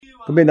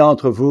Combien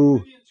d'entre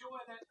vous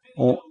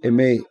ont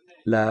aimé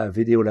la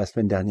vidéo la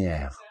semaine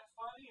dernière?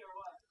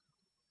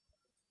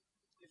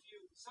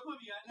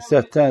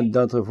 Certains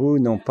d'entre vous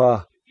n'ont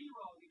pas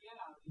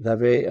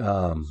avez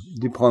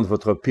dû prendre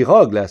votre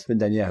pirogue la semaine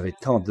dernière avec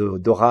tant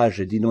d'orages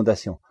et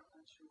d'inondations.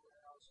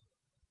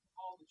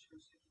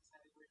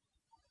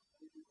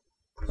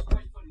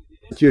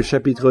 Matthieu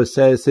chapitre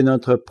 16, c'est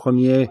notre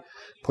première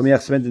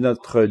semaine de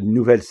notre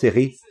nouvelle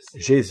série,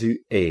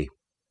 Jésus est.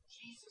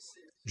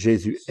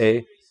 Jésus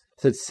est.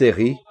 Cette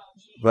série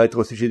va être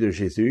au sujet de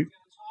Jésus.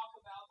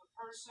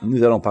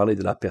 Nous allons parler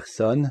de la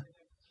personne,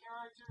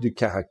 du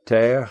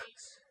caractère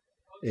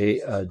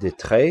et des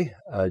traits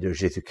de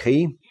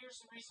Jésus-Christ.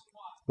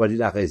 Voilà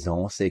la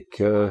raison, c'est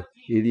que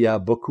il y a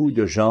beaucoup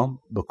de gens,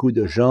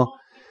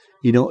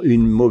 ils ont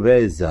une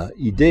mauvaise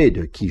idée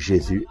de qui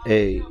Jésus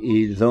est.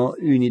 Ils ont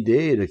une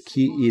idée de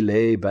qui il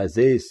est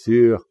basée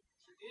sur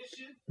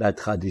la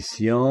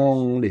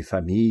tradition, les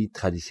familles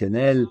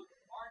traditionnelles,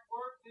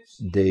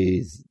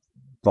 des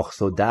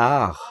morceaux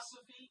d'art,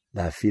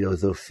 la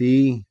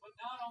philosophie,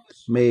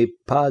 mais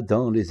pas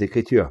dans les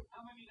Écritures.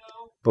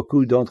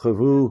 Beaucoup d'entre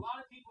vous,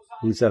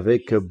 vous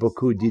savez que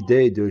beaucoup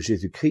d'idées de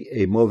Jésus-Christ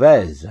est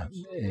mauvaise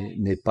et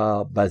n'est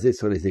pas basée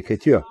sur les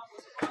Écritures.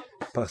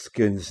 Parce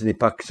que ce n'est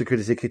pas ce que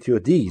les Écritures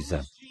disent.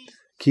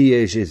 Qui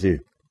est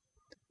Jésus?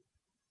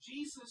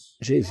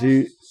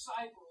 Jésus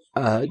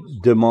a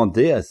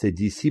demandé à ses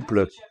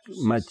disciples,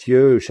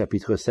 Matthieu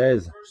chapitre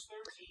 16,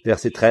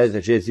 verset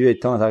 13, Jésus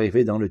étant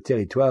arrivé dans le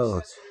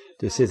territoire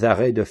de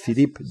Césarée de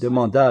Philippe,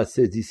 demanda à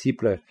ses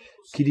disciples,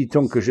 qui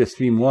dit-on que je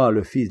suis moi,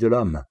 le Fils de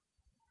l'homme?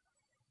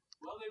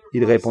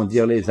 Ils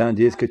répondirent, les uns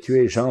disent que tu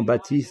es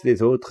Jean-Baptiste,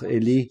 les autres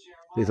Élie,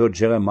 les autres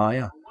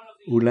Jérémie,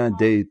 ou l'un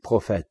des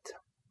prophètes.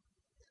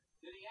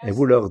 Et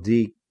vous leur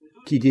dites,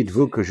 qui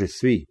dites-vous que je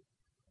suis?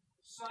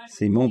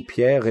 Simon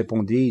Pierre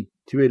répondit,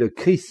 tu es le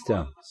Christ,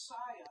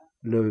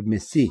 le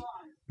Messie,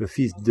 le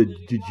Fils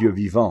du Dieu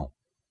vivant.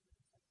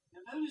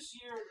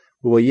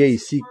 Vous voyez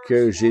ici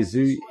que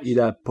Jésus, il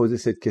a posé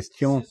cette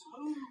question,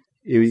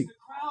 et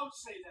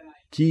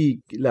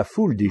qui la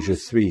foule dit je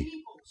suis?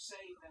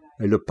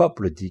 Et le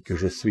peuple dit que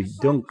je suis.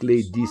 Donc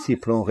les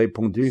disciples ont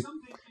répondu,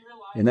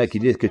 il y en a qui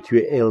disent que tu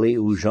es Élie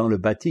ou Jean le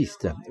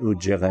Baptiste, ou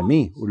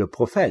Jérémie, ou le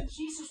prophète.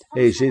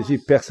 Et Jésus,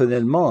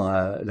 personnellement,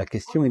 à la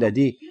question, il a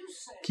dit,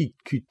 qui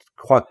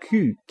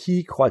crois-tu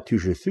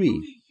je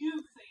suis?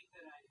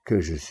 Que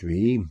je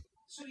suis.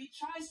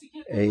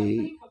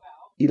 Et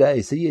il a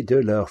essayé de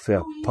leur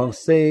faire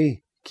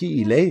penser qui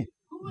il est.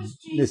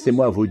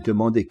 Laissez-moi vous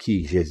demander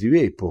qui Jésus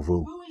est pour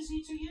vous.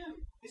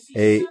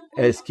 Et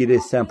est-ce qu'il est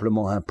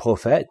simplement un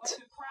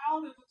prophète,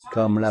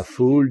 comme la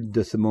foule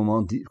de ce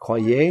moment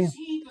croyait?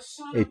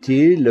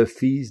 Est-il le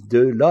Fils de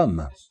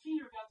l'homme,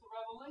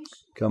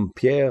 comme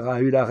Pierre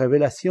a eu la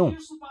révélation?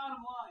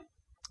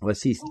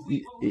 Voici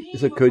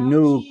ce que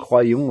nous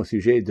croyons au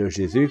sujet de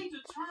Jésus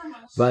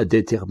va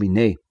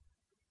déterminer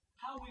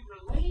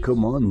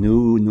comment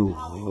nous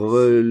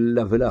avons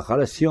la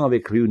relation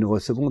avec lui, ou nous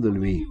recevons de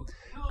lui.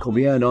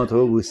 Combien d'entre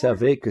vous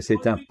savez que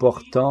c'est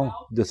important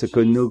de ce que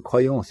nous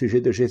croyons au sujet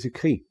de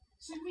Jésus-Christ?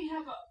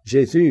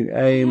 Jésus,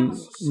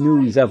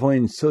 nous avons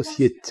une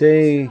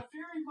société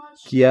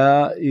qui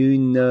a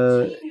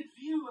une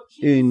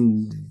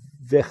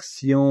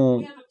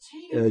version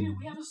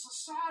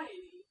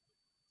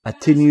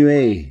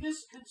atténuée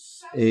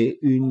et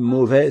une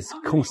mauvaise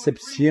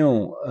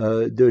conception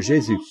de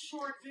Jésus.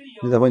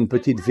 Nous avons une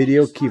petite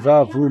vidéo qui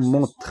va vous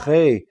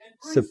montrer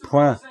ce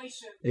point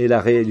et la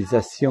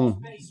réalisation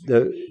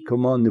de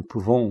comment nous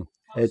pouvons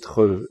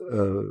être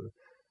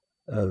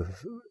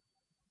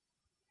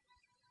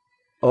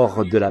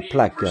hors de la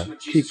plaque.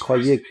 Qui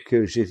croyait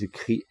que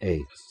Jésus-Christ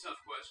est?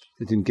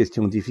 C'est une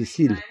question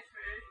difficile.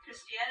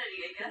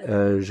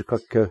 Je crois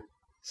que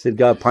c'est le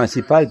gars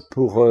principal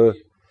pour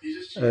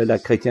la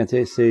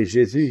chrétienté, c'est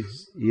Jésus.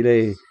 Il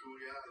est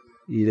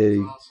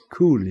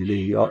cool, il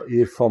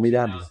est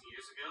formidable.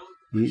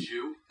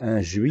 Un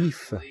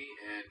juif,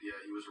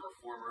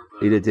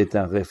 il était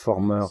un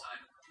réformeur,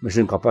 mais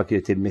je ne crois pas qu'il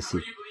était le Messie.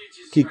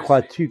 Qui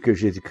crois-tu que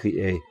Jésus-Christ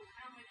est?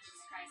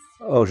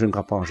 Oh, je ne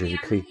crois pas en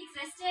Jésus-Christ.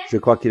 Je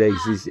crois qu'il a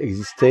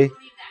existé,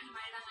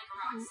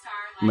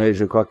 mais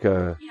je crois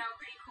qu'il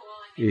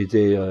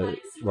était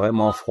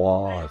vraiment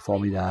froid,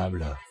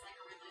 formidable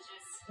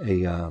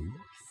et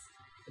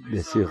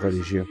bien sûr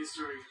religieux.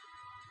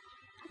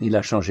 Il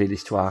a changé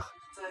l'histoire.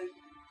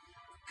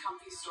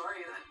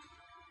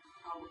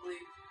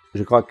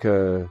 Je crois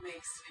que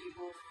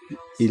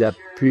il a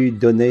pu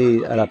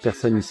donner à la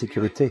personne une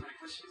sécurité.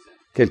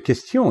 Quelle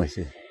question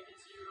est-ce?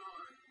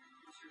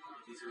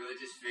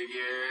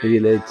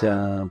 Il est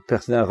un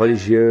personnage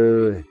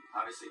religieux.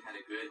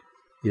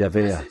 Il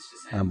avait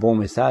un bon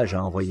message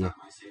à envoyer.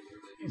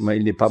 Mais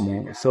il n'est pas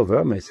mon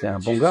sauveur, mais c'est un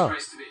bon gars.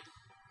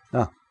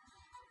 Ah.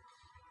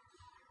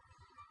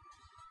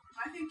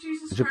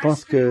 Je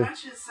pense que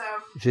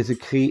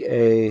Jésus-Christ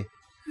est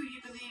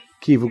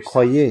qui vous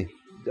croyez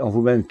en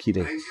vous-même qu'il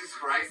est.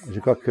 Je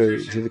crois que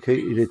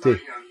Jésus-Christ,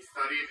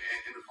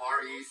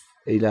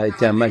 il a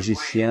été un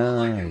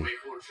magicien.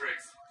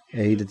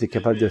 Et il était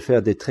capable de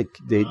faire des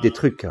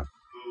trucs,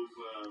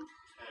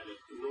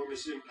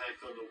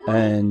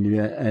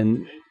 un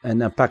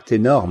impact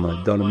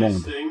énorme dans le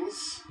monde.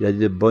 Il a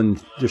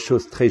des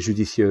choses très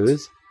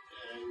judicieuses.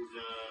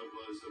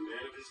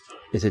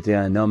 Et c'était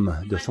un homme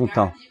de son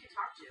temps.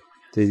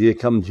 C'est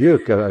comme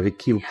Dieu avec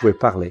qui vous pouvez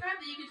parler.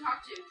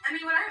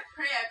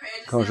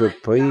 Quand je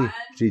prie,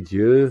 je dis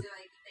Dieu,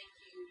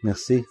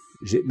 merci.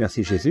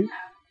 Merci Jésus.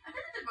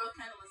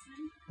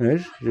 Oui,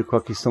 je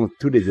crois qu'ils sont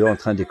tous les deux en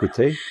train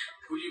d'écouter.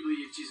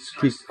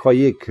 Qui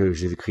croyait que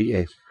Jésus-Christ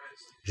est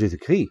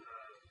Jésus-Christ,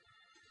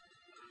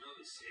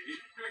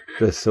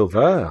 le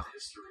Sauveur.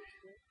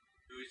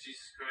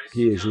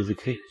 Qui est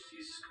Jésus-Christ?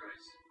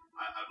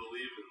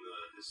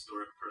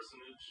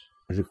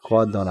 Je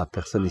crois dans la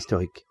personne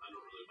historique.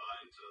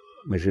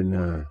 Mais je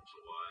ne...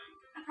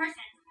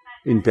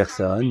 Une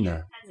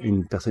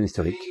personne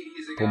historique.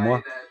 Pour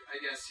moi,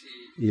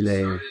 il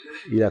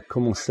a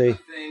commencé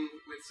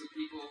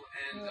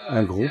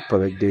un groupe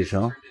avec des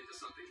gens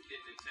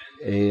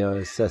et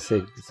ça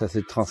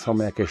s'est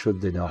transformé en quelque chose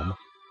d'énorme.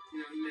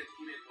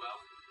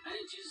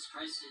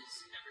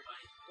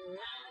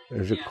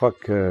 Je crois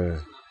que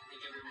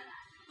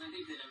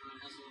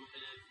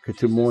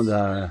tout le monde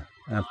a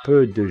un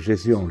peu de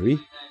Jésus en lui.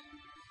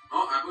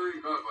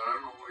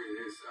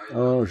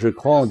 Oh, je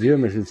crois en Dieu,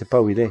 mais je ne sais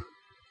pas où il est.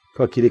 Je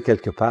crois qu'il est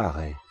quelque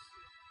part. Et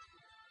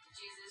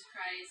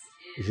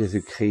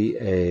Jésus-Christ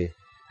est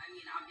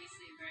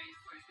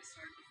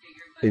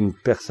une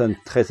personne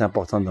très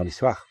importante dans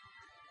l'histoire.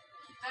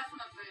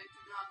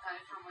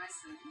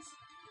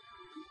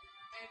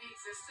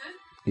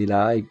 Il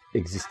a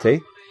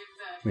existé,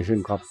 mais je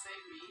ne crois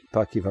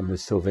pas qu'il va me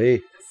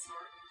sauver.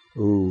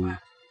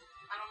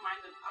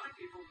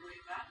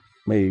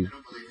 Mais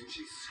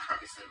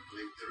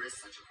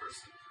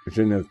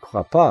je ne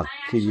crois pas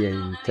qu'il y ait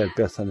une telle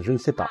personne. Je ne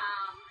sais pas.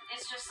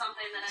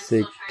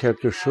 C'est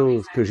quelque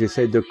chose que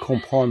j'essaie de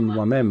comprendre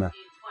moi-même.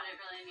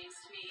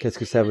 Qu'est-ce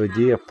que ça veut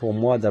dire pour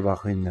moi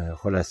d'avoir une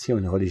relation,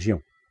 une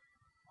religion?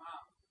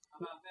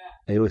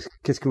 Et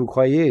qu'est-ce que vous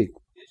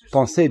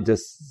pensez de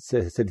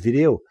cette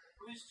vidéo?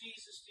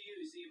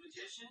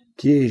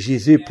 Qui est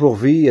Jésus pour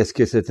vous? Est-ce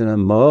que c'est un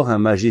mort, un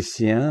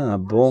magicien, un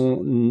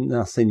bon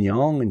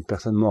enseignant, une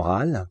personne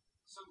morale?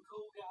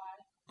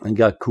 Un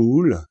gars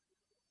cool?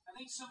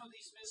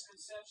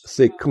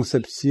 Ces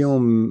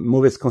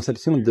mauvaises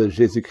conceptions de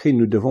Jésus-Christ,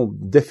 nous devons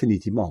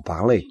définitivement en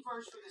parler.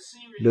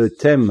 Le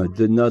thème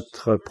de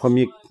notre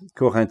 1er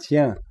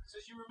Corinthiens,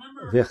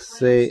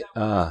 verset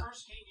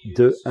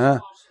 2:1.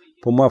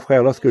 Pour moi,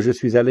 frère, lorsque je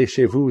suis allé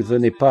chez vous,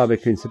 venez pas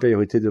avec une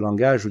supériorité de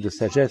langage ou de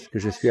sagesse que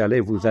je suis allé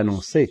vous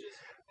annoncer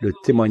le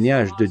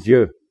témoignage de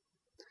Dieu.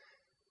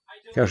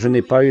 Car je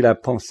n'ai pas eu la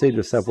pensée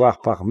de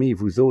savoir parmi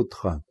vous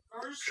autres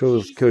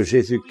chose que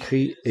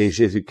Jésus-Christ et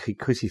Jésus-Christ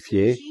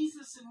crucifié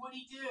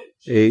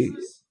et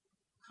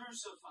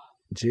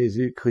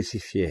Jésus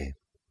crucifié.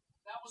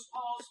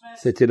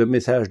 C'était le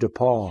message de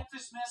Paul.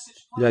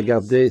 Il a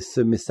gardé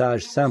ce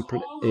message simple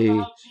et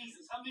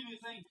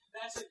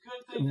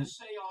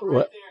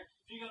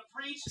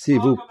si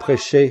vous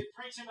prêchez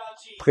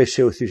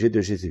au sujet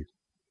de Jésus.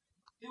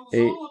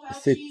 Et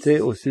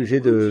c'était au sujet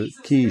de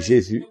qui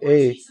Jésus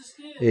est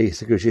et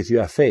ce que Jésus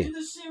a fait.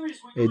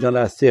 Et dans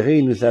la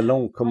série, nous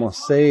allons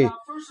commencer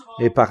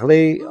et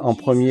parler en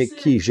premier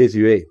qui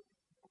Jésus est,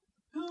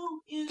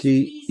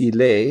 qui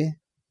il est,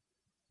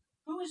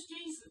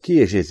 qui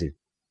est Jésus.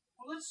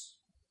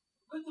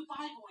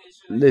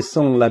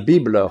 Laissons la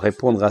Bible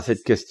répondre à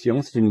cette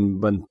question. C'est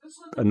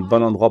un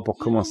bon endroit pour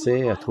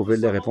commencer à trouver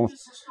les réponses.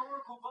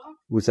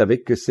 Vous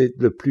savez que c'est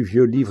le plus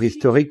vieux livre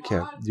historique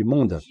du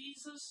monde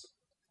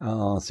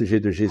en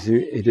sujet de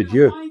Jésus et de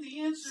Dieu.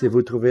 Si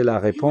vous trouvez la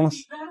réponse,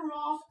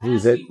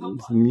 vous êtes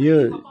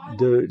mieux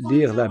de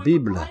lire la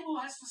Bible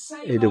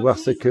et de voir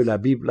ce que la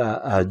Bible a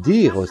à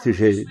dire au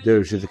sujet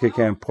de Jésus.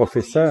 Quelqu'un, un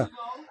professeur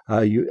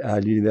à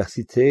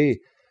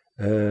l'université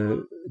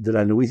de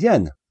la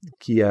Louisiane,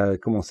 qui a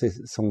commencé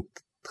son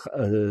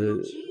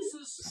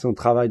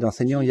travail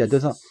d'enseignant il y a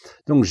 2 ans.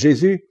 Donc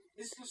Jésus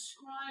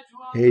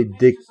est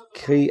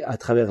décrit à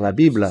travers la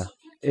Bible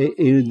et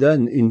il nous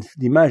donne une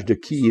image de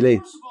qui il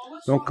est.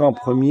 Donc en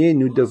premier,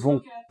 nous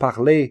devons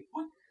parler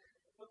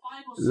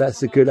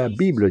ce que la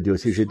Bible dit au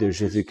sujet de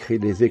Jésus-Christ.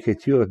 Les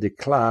Écritures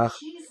déclarent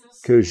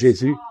que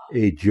Jésus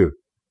est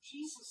Dieu.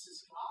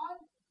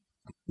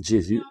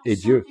 Jésus est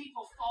Dieu.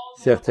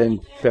 Certaines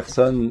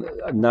personnes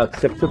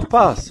n'acceptent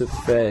pas ce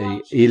fait.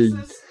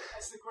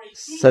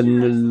 Ça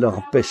ne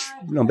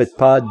l'embête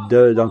pas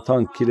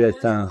d'entendre qu'il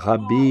est un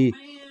rabbi,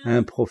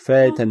 un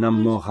prophète, un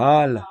homme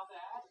moral.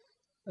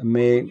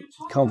 Mais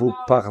quand vous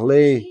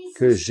parlez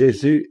que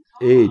Jésus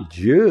est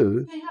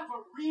Dieu,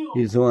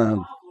 ils ont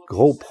un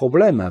gros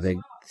problème avec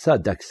ça,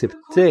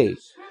 d'accepter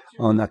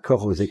en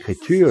accord aux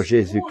Écritures.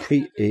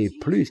 Jésus-Christ est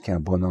plus qu'un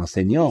bon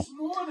enseignant.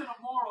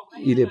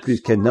 Il est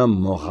plus qu'un homme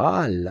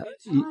moral.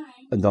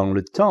 Dans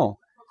le temps,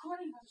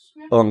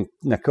 en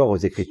accord aux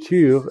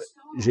Écritures,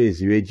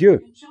 Jésus est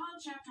Dieu.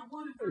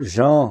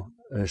 Jean,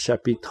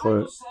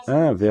 chapitre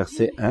 1,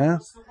 verset 1,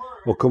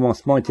 Au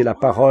commencement était la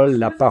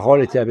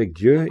parole était avec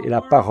Dieu, et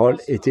la parole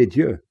était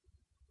Dieu.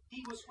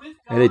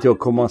 Elle était au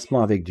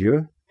commencement avec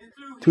Dieu.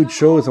 Toutes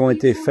choses ont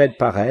été faites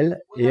par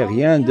elle, et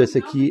rien de ce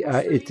qui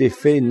a été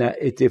fait n'a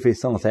été fait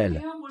sans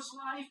elle.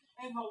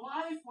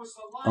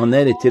 En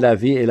elle était la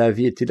vie, et la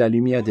vie était la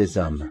lumière des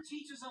hommes.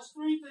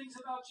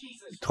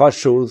 3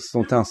 choses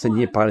sont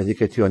enseignées par les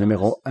Écritures.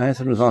 Numéro 1,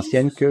 ça nous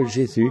enseigne que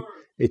Jésus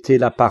était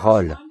la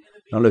parole.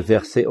 Dans le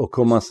verset, au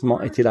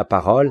commencement était la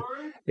parole,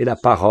 et la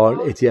parole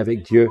était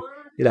avec Dieu,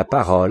 et la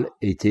parole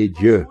était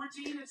Dieu.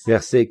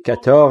 Verset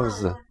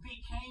 14,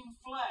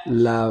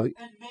 la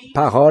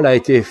parole a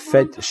été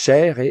faite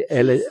chair et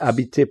elle est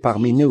habitée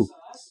parmi nous.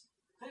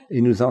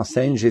 Il nous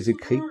enseigne,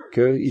 Jésus-Christ,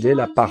 qu'il est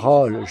la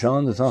parole.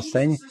 Jean nous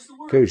enseigne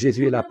que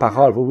Jésus est la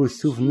parole. Vous vous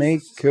souvenez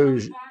que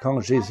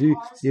quand Jésus,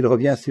 il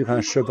revient sur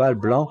un cheval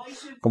blanc,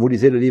 quand vous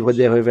lisez le livre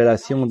des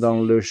Révélations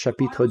dans le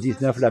chapitre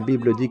 19, la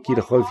Bible dit qu'il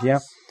revient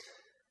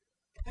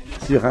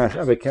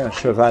avec un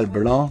cheval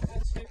blanc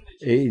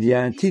et il y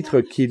a un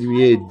titre qui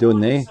lui est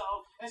donné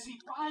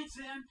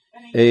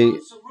et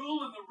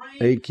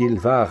qu'il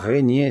va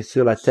régner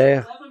sur la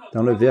terre.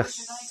 Dans le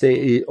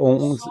verset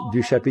 11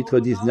 du chapitre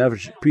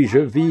 19, puis je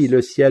vis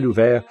le ciel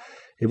ouvert,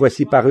 et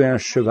voici parut un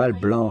cheval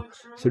blanc.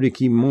 Celui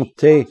qui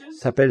montait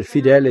s'appelle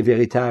fidèle et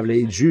véritable, et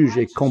il juge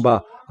et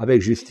combat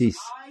avec justice.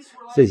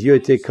 Ses yeux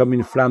étaient comme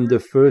une flamme de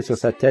feu, sur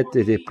sa tête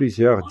étaient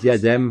plusieurs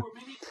diadèmes.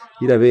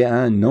 Il avait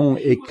un nom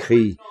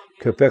écrit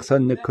que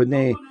personne ne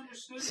connaît,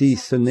 si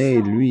ce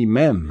n'est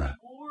lui-même.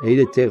 Et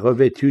il était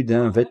revêtu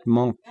d'un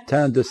vêtement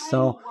teint de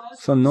sang.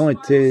 Son nom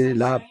était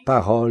la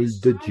parole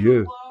de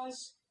Dieu.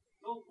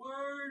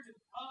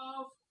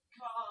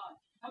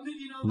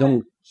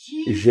 Donc,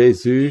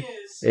 Jésus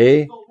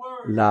est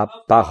la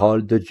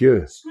parole de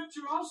Dieu.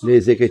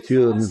 Les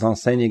Écritures nous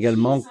enseignent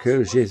également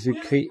que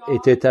Jésus-Christ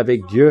était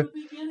avec Dieu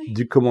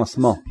du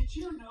commencement.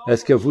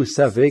 Est-ce que vous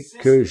savez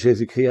que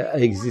Jésus-Christ a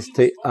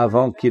existé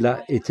avant qu'il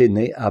a été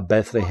né à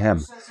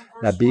Bethléem?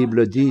 La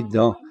Bible dit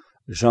dans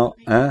Jean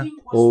 1,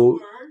 au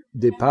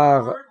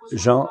départ,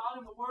 Jean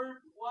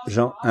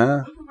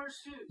 1,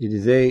 il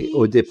disait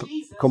au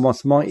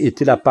commencement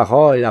était la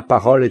parole et la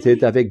parole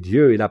était avec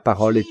Dieu et la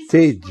parole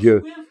était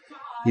Dieu.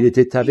 Il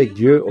était avec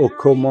Dieu au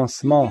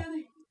commencement.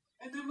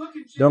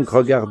 Donc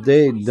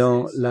regardez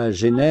dans la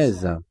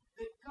Genèse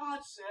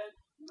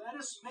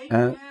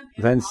 1,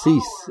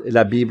 26,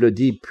 la Bible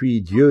dit,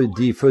 puis Dieu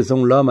dit,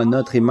 faisons l'homme à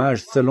notre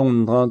image selon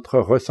notre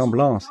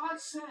ressemblance.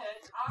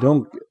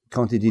 Donc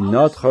quand il dit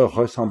notre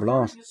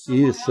ressemblance,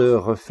 il se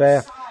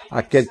réfère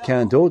à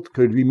quelqu'un d'autre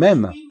que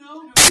lui-même.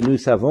 Nous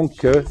savons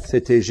que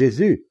c'était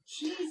Jésus.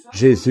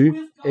 Jésus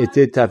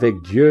était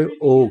avec Dieu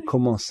au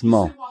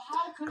commencement.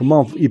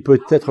 Comment il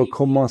peut être au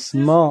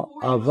commencement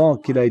avant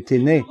qu'il a été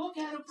né?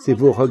 Si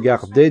vous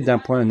regardez d'un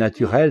point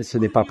naturel, ce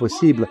n'est pas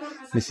possible.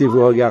 Mais si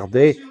vous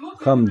regardez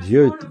comme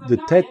Dieu de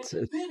tête,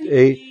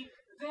 et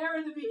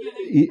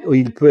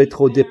il peut être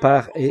au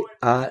départ et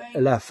à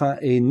la fin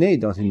est né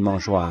dans une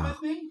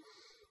mangeoire.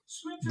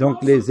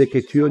 Donc les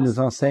Écritures nous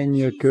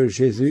enseignent que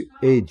Jésus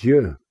est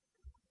Dieu.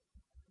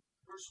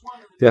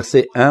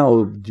 Verset 1,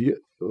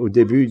 au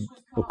début,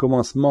 au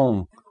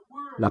commencement,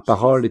 la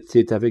parole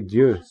était avec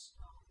Dieu.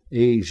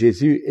 Et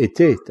Jésus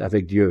était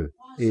avec Dieu.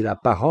 Et la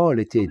parole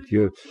était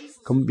Dieu.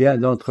 Combien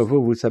d'entre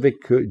vous, vous savez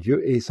que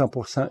Dieu est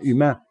 100%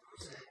 humain,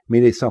 mais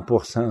il est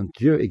 100%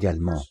 Dieu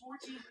également.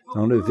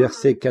 Dans le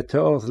verset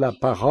 14, la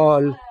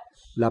parole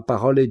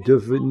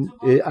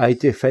a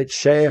été faite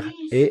chair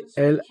et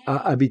elle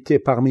a habité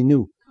parmi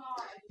nous.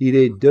 Il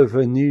est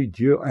devenu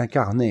Dieu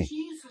incarné.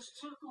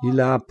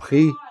 Il a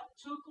pris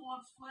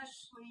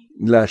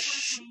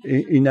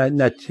une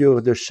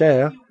nature de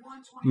chair.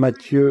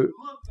 Matthieu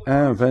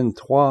 1,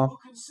 23.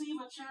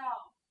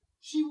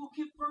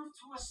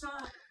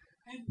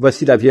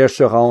 Voici la Vierge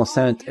sera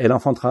enceinte, elle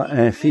enfantera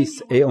un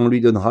fils et on lui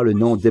donnera le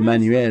nom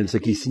d'Emmanuel, ce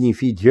qui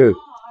signifie Dieu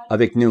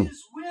avec nous.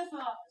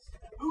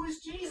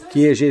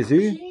 Qui est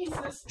Jésus?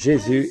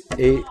 Jésus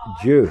est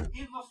Dieu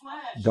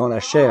dans la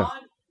chair.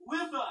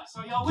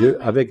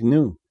 Dieu avec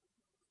nous.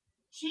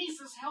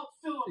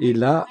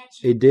 Il a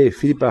aidé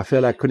Philippe à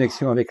faire la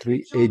connexion avec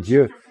lui et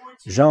Dieu.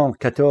 Jean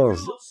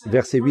 14,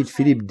 verset 8,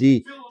 Philippe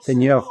dit,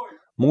 Seigneur,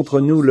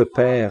 montre-nous le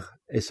Père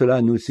et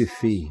cela nous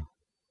suffit.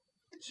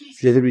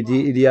 Jésus lui dit,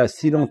 il y a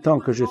si longtemps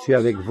que je suis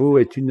avec vous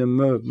et tu ne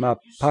m'as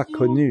pas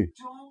connu.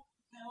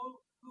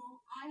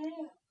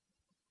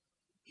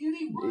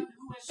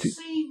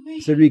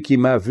 Celui qui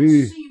m'a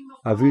vu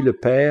a vu le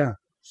Père.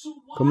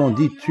 Comment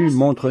dis-tu,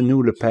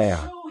 montre-nous le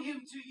Père?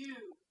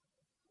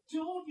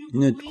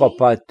 Ne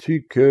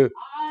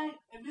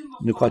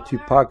crois-tu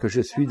pas que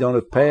je suis dans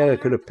le Père et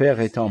que le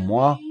Père est en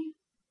moi?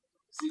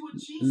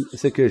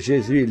 Ce que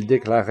Jésus il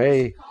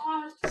déclarait,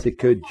 c'est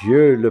que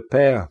Dieu, le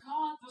Père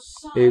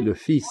et le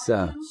Fils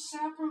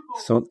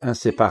sont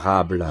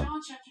inséparables.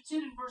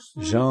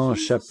 Jean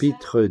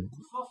chapitre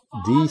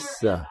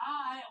 10,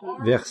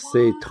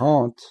 verset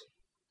 30,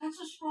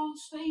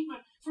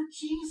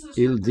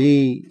 il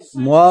dit,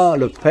 moi,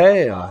 le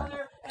Père,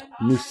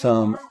 nous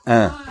sommes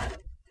un.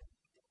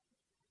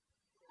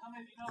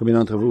 Combien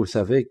d'entre vous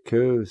savez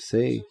que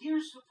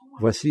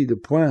voici le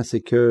point, c'est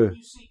que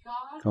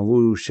quand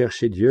vous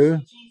cherchez Dieu,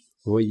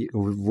 vous voyez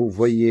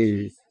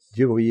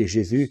Dieu, vous voyez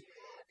Jésus.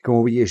 Quand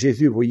vous voyez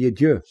Jésus, vous voyez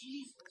Dieu.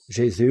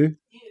 Jésus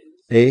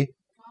est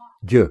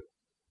Dieu.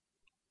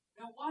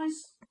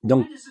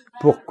 Donc,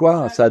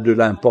 pourquoi ça a de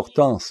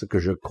l'importance que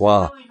je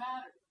crois?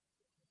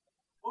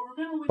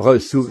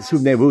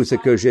 Souvenez-vous ce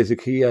que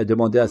Jésus-Christ a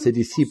demandé à ses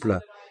disciples,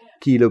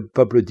 qui le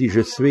peuple dit «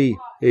 Je suis »,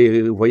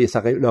 et vous voyez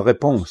leur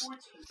réponse.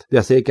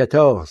 Verset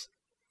 14.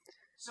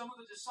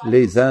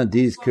 Les uns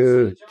disent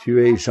que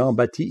tu es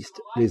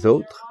Jean-Baptiste, les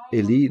autres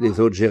Élie, les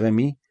autres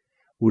Jérémie,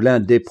 ou l'un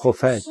des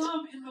prophètes.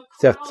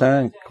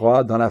 Certains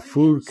croient dans la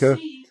foule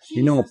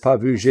qu'ils n'ont pas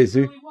vu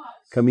Jésus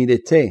comme il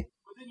était.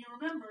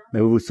 Mais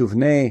vous vous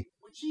souvenez,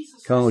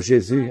 quand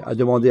Jésus a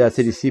demandé à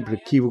ses disciples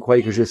 « Qui vous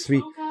croyez que je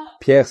suis ?»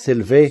 Pierre s'est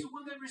levé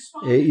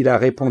et il a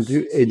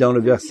répondu, et dans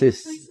le verset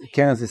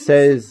 15 et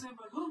 16, «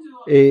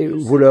 Et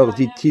vous leur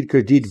dit-il que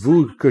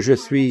dites-vous que je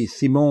suis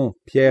Simon ?»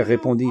 Pierre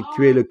répondit, «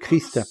 Tu es le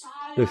Christ,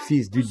 le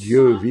Fils du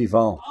Dieu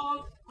vivant. »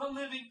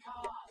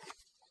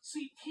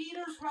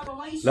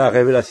 La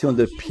révélation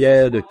de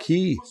Pierre de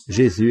qui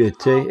Jésus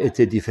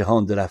était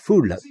différente de la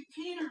foule.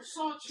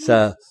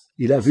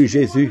 Il a vu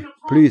Jésus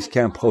plus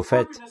qu'un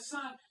prophète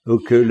ou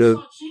que le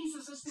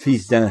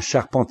fils d'un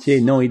charpentier.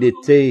 Non, il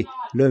était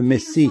le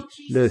Messie,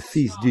 le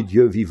Fils du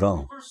Dieu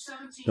vivant.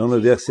 Dans le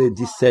verset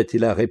 17,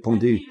 il a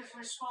répondu,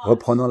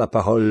 reprenant la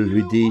parole,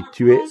 lui dit, «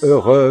 Tu es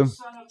heureux,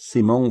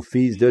 Simon,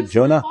 fils de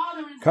Jonas,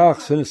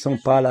 car ce ne sont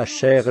pas la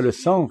chair et le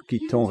sang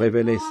qui t'ont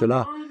révélé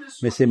cela,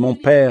 mais c'est mon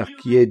Père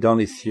qui est dans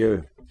les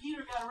cieux. »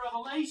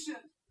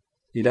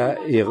 Il a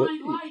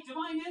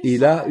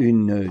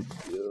une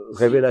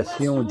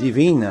révélation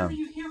divine.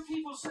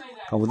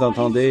 Quand vous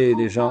entendez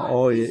les gens, «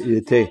 Oh, il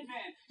était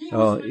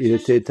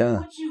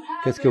un... »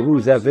 Qu'est-ce que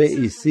vous avez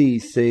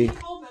ici? C'est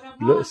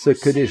ce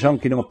que les gens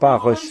qui n'ont pas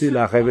reçu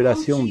la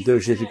révélation de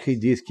Jésus-Christ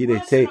disent qu'il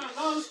était,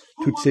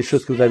 toutes ces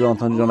choses que vous avez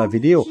entendues dans la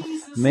vidéo,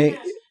 mais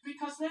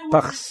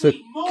parce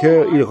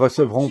qu'ils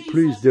recevront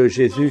plus de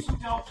Jésus,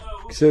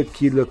 ceux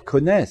qui le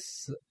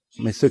connaissent,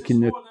 mais ceux qui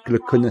ne le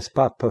connaissent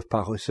pas peuvent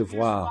pas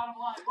recevoir.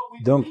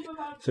 Donc,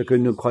 ce que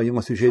nous croyons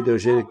au sujet de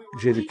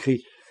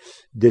Jésus-Christ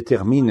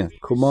détermine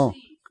comment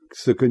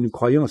ce que nous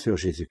croyons sur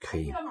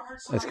Jésus-Christ.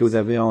 Est-ce que vous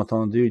avez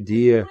entendu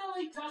dire,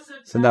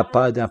 ça n'a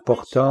pas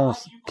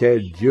d'importance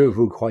quel Dieu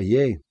vous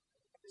croyez,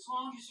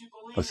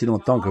 aussi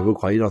longtemps que vous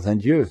croyez dans un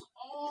Dieu,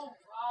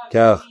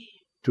 car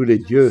tous les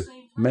dieux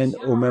mènent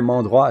au même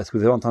endroit. Est-ce que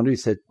vous avez entendu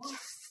cette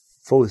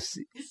fausse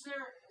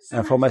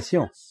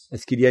information?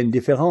 Est-ce qu'il y a une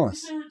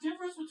différence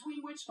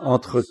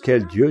entre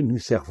quel Dieu nous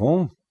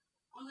servons?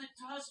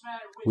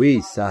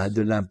 Oui, ça a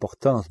de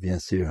l'importance, bien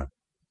sûr.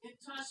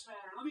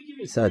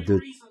 Ça a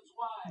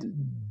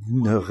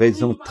une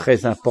raison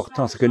très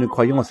importante. Ce que nous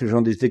croyons en ce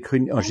genre de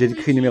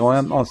Jésus-Christ numéro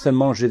 1, en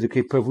seulement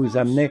Jésus-Christ peut vous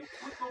amener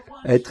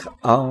à être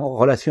en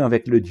relation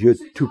avec le Dieu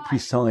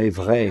tout-puissant et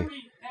vrai.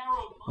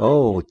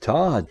 Oh,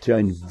 Todd, tu as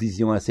une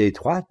vision assez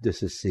étroite de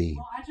ceci.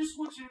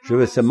 Je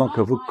veux seulement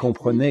que vous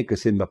compreniez que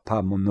ce n'est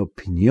pas mon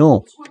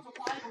opinion.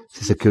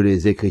 C'est ce que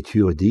les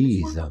Écritures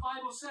disent.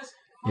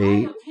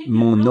 Et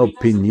mon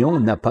opinion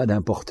n'a pas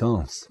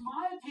d'importance.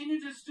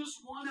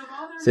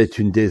 C'est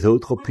une des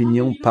autres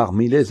opinions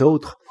parmi les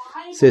autres.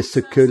 C'est ce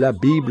que la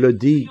Bible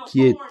dit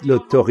qui est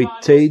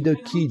l'autorité de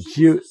qui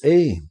Dieu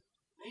est.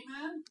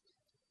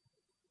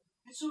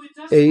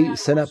 Et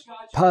ça n'a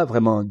pas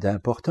vraiment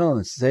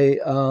d'importance. C'est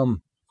en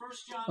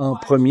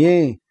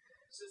premier,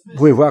 vous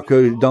pouvez voir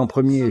que dans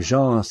 1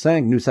 Jean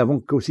 5, nous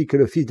savons aussi que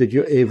le Fils de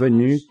Dieu est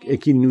venu et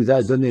qu'il nous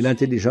a donné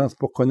l'intelligence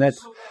pour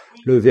connaître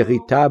le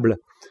véritable.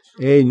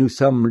 Et nous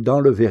sommes dans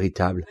le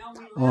véritable,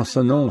 en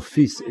son nom,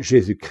 Fils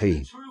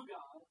Jésus-Christ.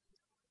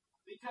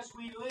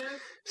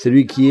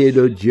 Celui qui est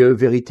le Dieu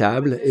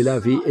véritable et la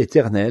vie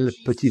éternelle.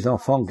 Petits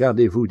enfants,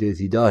 gardez-vous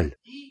des idoles.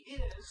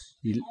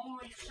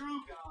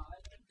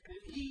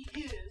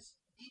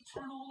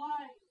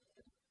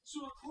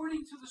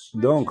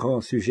 Donc,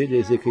 au sujet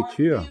des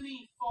Écritures,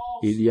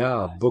 il y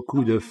a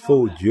beaucoup de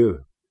faux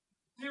dieux.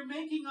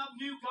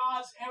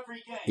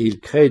 Ils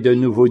créent de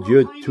nouveaux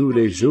dieux tous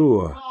les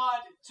jours.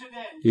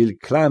 Ils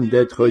clament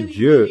d'être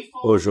Dieu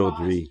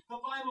aujourd'hui.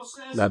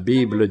 La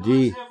Bible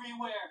dit,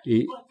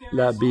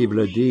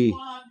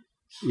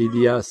 il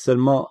y a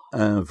seulement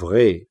un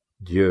vrai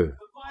Dieu.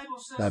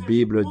 La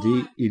Bible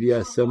dit, il y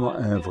a seulement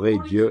un vrai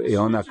Dieu. Et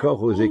en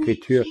accord aux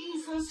Écritures,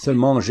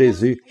 seulement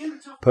Jésus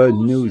peut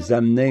nous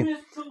amener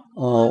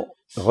en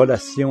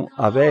relation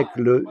avec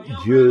le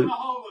Dieu,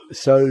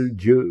 seul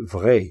Dieu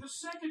vrai.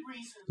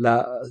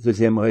 La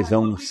deuxième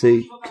raison,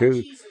 c'est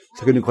que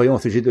ce que nous croyons au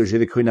sujet de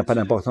Jésus-Christ n'a pas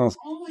d'importance.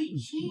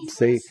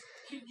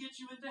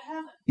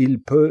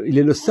 Il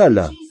est le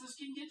seul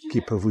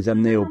qui peut vous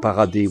amener au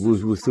paradis. Vous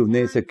vous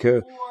souvenez ce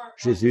que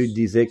Jésus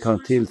disait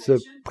quand il se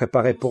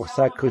préparait pour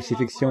sa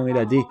crucifixion. Il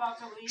a dit,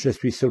 je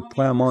suis sur le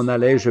point à m'en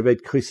aller, je vais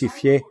être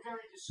crucifié.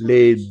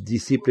 Les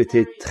disciples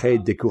étaient très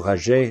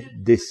découragés,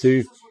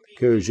 déçus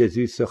que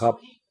Jésus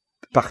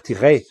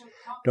partirait.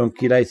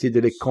 Donc, il a essayé de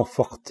les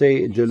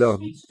conforter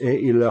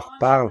et il leur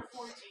parle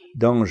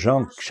dans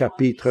Jean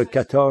chapitre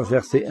 14,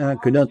 verset 1,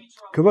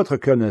 que votre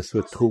cœur ne se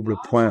trouble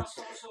point.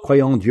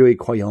 Croyez en Dieu et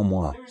croyez en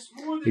moi.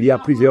 Il y a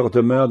plusieurs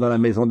demeures dans la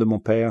maison de mon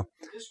Père.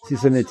 Si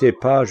ce n'était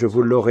pas, je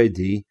vous l'aurais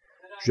dit,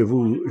 je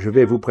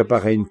vais vous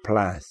préparer une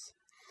place.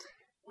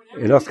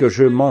 Et lorsque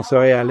je m'en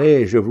serai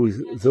allé, je vous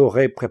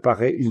aurai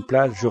préparé une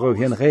place, je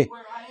reviendrai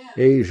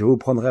et je vous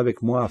prendrai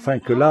avec moi, afin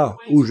que là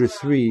où je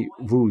suis,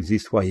 vous y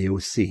soyez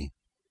aussi.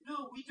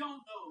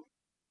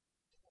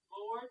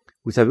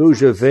 Vous savez où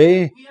je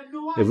vais,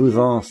 et vous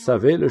en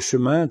savez le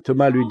chemin.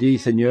 Thomas lui dit,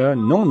 Seigneur,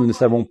 non, nous ne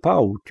savons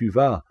pas où tu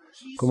vas.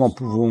 Comment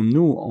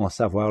pouvons-nous en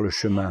savoir le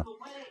chemin?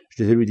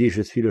 Jésus lui dit,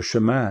 je suis le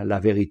chemin, la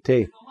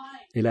vérité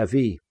et la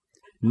vie.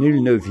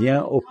 Nul ne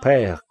vient au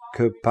Père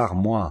que par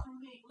moi.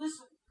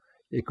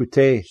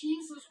 Écoutez,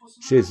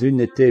 Jésus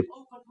n'était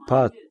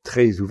pas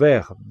très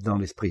ouvert dans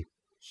l'esprit.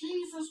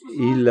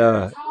 Il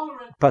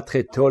pas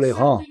très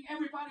tolérant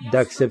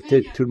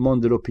d'accepter tout le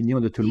monde de l'opinion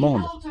de tout le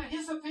monde.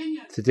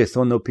 C'était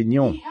son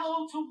opinion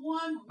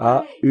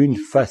à une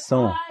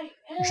façon.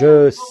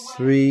 Je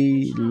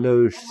suis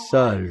le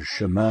seul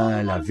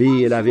chemin, la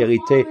vie et la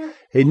vérité,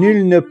 et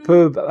nul ne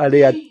peut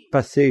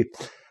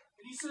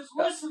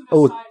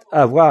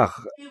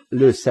avoir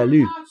le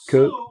salut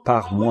que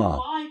par moi.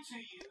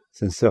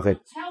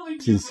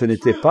 Si ce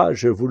n'était pas,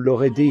 je vous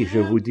l'aurais dit, je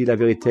vous dis la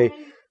vérité,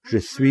 je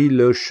suis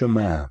le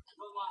chemin.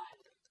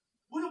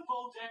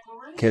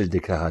 Quelle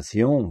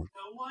déclaration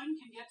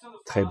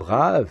très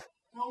brave.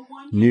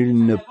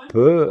 Nul ne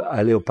peut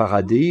aller au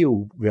paradis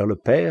ou vers le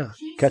Père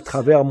qu'à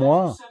travers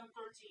moi.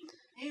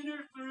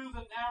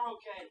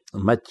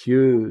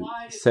 Matthieu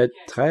 7,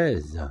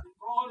 13.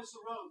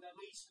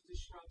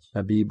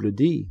 La Bible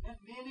dit,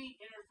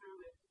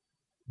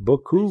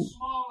 beaucoup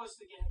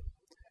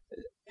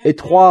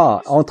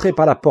étroit, entrez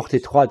par la porte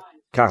étroite,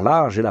 car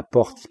large est la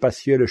porte,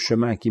 spacieux le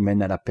chemin qui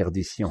mène à la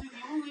perdition.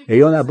 Et il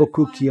y en a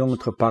beaucoup qui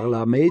entrent par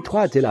là, mais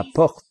étroite est la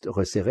porte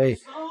resserrée,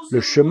 le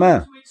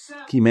chemin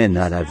qui mène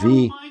à la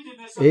vie,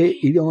 et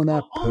il y en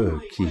a peu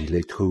qui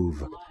les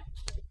trouvent.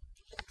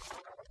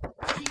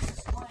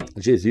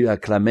 Jésus a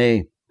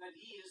clamé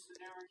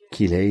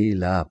qu'il est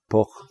la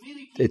porte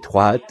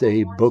étroite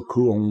et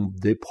beaucoup ont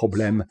des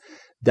problèmes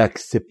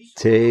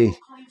d'accepter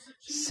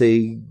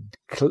ces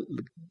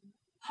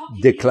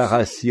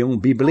déclarations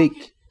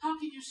bibliques.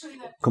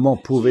 Comment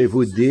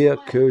pouvez-vous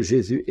dire que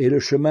Jésus est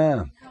le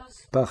chemin?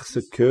 Parce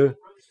que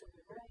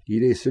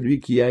il est celui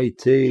qui a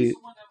été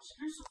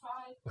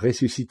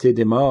ressuscité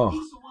des morts.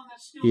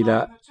 Il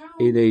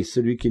est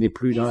celui qui n'est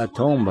plus dans la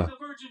tombe.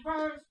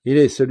 Il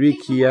est celui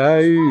qui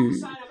a eu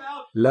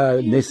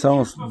la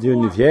naissance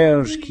d'une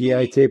vierge qui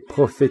a été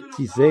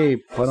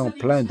prophétisée pendant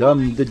plein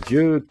d'hommes de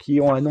Dieu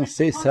qui ont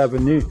annoncé sa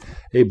venue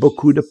et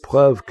beaucoup de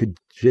preuves que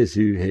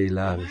Jésus est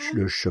là,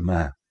 le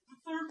chemin.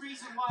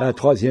 La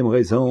troisième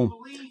raison,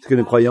 ce que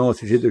nous croyons au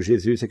sujet de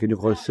Jésus, c'est que nous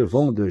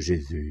recevons de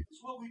Jésus.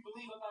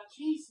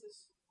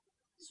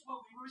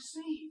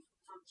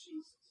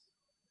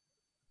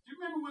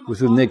 Vous vous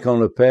souvenez quand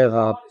le Père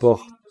a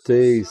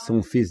apporté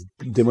son fils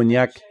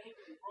démoniaque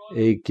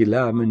et qu'il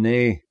l'a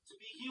amené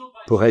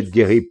pour être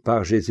guéri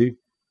par Jésus?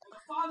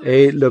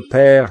 Et le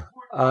Père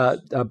a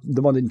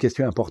demandé une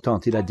question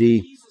importante. Il a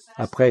dit,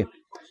 après,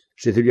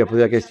 Jésus lui a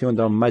posé la question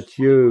dans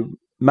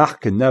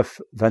Marc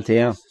 9,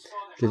 21.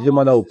 Jésus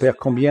demanda au Père,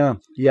 combien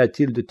y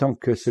a-t-il de temps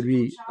que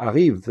cela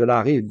arrive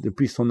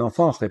depuis son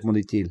enfance,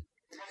 répondit-il.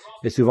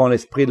 Et souvent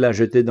l'Esprit l'a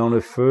jeté dans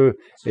le feu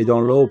et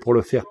dans l'eau pour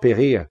le faire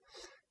périr.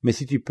 Mais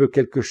si tu peux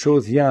quelque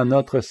chose, viens à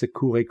notre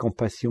secours et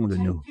compassion de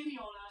nous.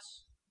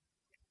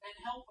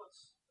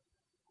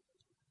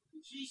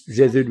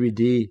 Jésus lui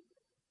dit,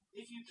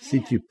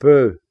 si tu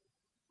peux,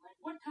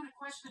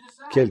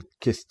 quelle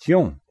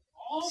question,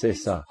 c'est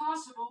ça.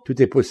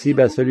 Tout est possible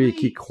à celui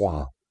qui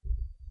croit.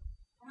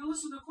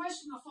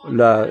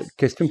 La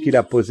question qu'il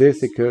a posée,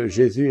 c'est que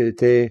Jésus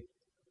était,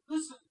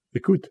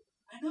 écoute,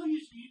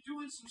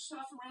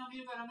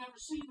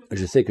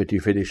 je sais que tu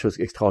fais des choses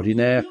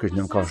extraordinaires que je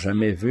n'ai encore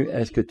jamais vues.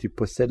 Est-ce que tu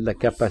possèdes la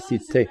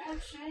capacité?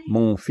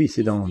 Mon fils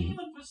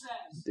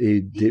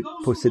est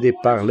possédé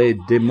par les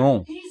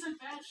démons.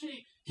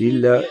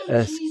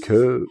 Est-ce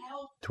que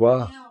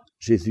toi,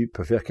 Jésus,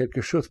 peut faire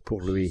quelque chose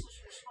pour lui?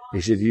 Et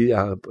Jésus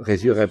a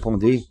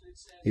répondu,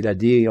 il a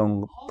dit,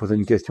 en posant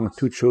une question,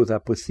 toute chose est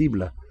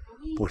possible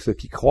pour ceux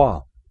qui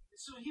croient.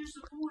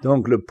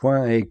 Donc le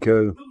point est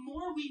que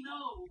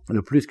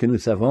le plus que nous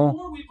savons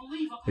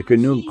et que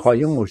nous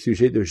croyons au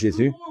sujet de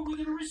Jésus,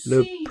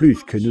 le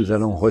plus que nous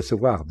allons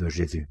recevoir de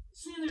Jésus.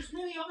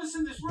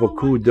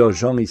 Beaucoup de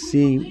gens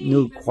ici,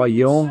 nous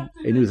croyons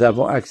et nous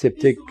avons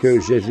accepté que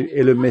Jésus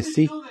est le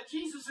Messie,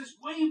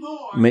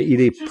 mais il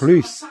est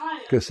plus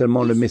que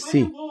seulement le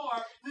Messie.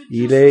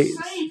 Il est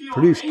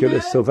plus que le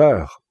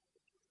Sauveur.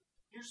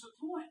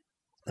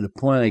 Le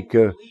point est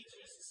que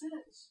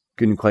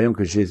nous croyons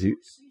que Jésus,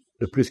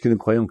 le plus que nous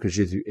croyons que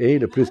Jésus est,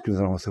 le plus que nous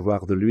allons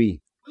recevoir de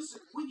lui.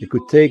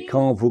 Écoutez,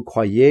 quand vous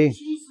croyez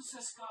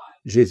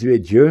Jésus est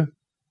Dieu,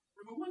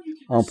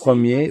 en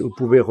premier, vous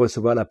pouvez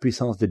recevoir la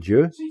puissance de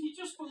Dieu.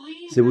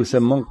 Si vous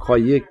seulement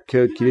croyez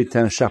qu'il est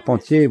un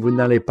charpentier, vous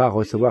n'allez pas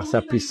recevoir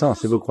sa puissance.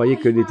 Si vous croyez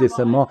qu'il était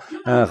seulement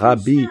un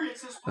rabbi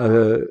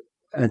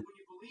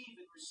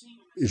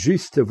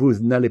juste, vous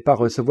n'allez pas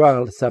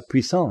recevoir sa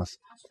puissance.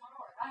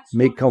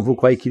 Mais quand vous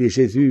croyez qu'il est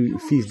Jésus,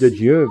 Fils de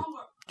Dieu,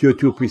 Dieu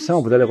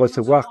Tout-Puissant, vous allez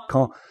recevoir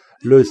quand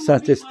le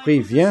Saint-Esprit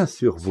vient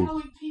sur vous.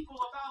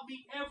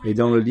 Et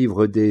dans le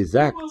livre des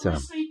Actes,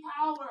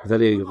 vous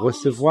allez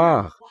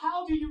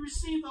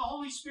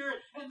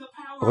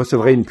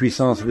recevrez une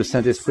puissance, le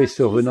Saint-Esprit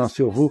survenant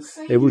sur vous,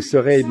 et vous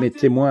serez mes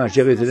témoins à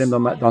Jérusalem,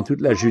 dans toute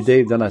la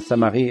Judée, dans la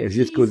Samarie et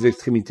jusqu'aux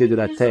extrémités de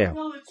la terre.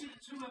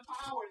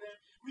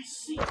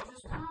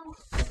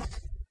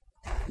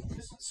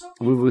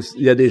 Il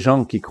y a des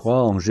gens qui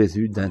croient en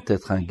Jésus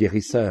d'être un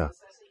guérisseur.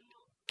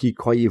 Qui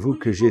croyez-vous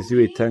que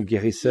Jésus est un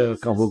guérisseur?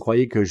 Quand vous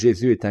croyez que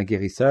Jésus est un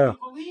guérisseur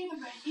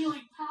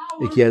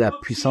et qu'il a la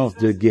puissance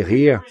de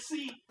guérir,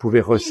 vous pouvez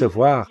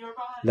recevoir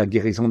la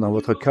guérison dans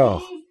votre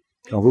corps.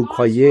 Quand vous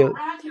croyez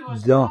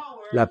dans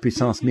la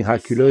puissance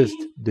miraculeuse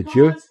de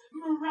Dieu,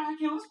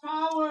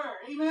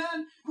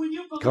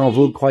 quand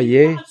vous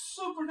croyez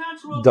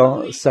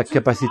dans sa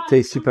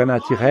capacité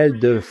supernaturelle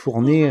de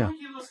fournir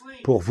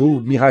pour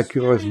vous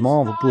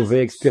miraculeusement, vous pouvez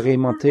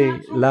expérimenter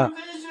la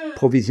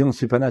provision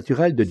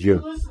supernaturelle de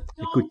Dieu.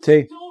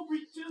 Écoutez,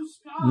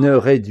 ne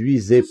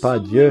réduisez pas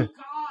Dieu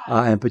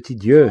à un petit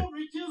Dieu,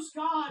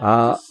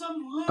 à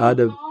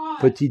de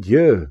petits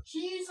dieux.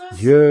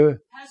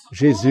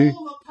 Jésus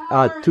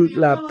a toute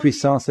la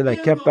puissance et la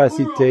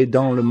capacité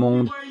dans le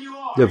monde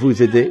de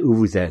vous aider où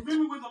vous êtes.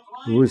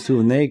 Vous vous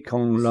souvenez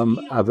quand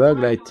l'homme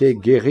aveugle a été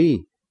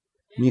guéri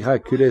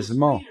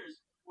miraculeusement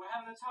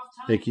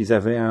et qu'ils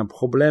avaient un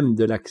problème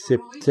de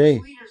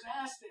l'accepter.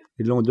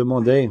 Ils l'ont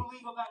demandé,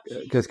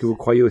 qu'est-ce que vous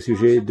croyez au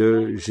sujet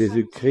de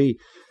Jésus-Christ?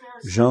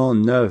 Jean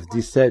 9,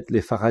 17,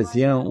 les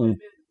pharisiens ont...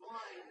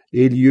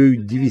 Il y eut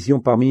division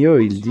parmi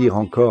eux. Ils dirent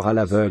encore à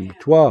l'aveugle, «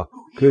 Toi,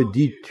 que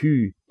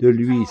dis-tu de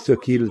lui, ce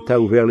qu'il t'a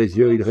ouvert les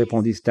yeux ?» Il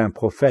répondit, « C'est un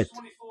prophète. »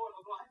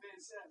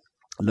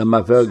 L'homme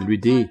aveugle lui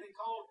dit,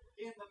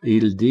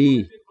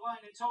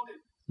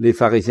 les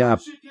pharisiens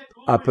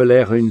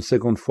appelèrent une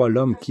seconde fois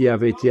l'homme qui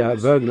avait été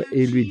aveugle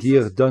et lui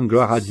dirent, « Donne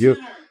gloire à Dieu.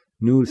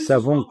 Nous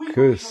savons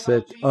que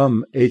cet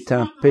homme est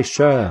un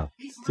pécheur. »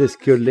 C'est ce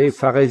que les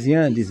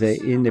pharisiens disaient.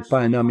 Il n'est pas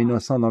un homme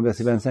innocent. Dans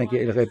verset 25,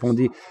 il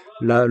répondit,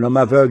 l'homme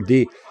aveugle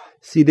dit,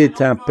 « S'il est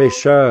un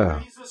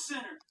pécheur,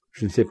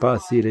 je ne sais pas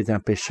s'il est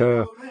un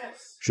pécheur,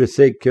 je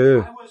sais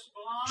que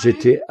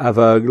j'étais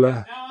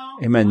aveugle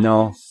et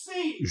maintenant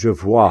je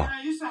vois.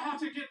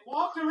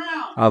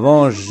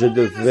 Avant, je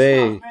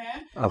devais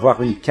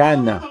avoir une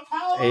canne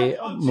et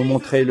me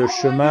montrer le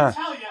chemin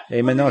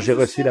et maintenant j'ai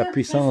reçu la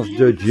puissance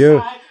de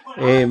Dieu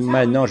et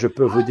maintenant je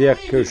peux vous dire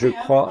que je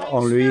crois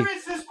en lui.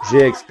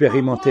 J'ai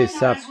expérimenté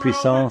sa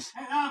puissance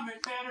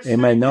et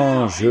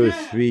maintenant je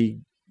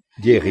suis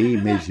guéri,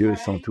 mes yeux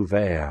sont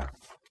ouverts.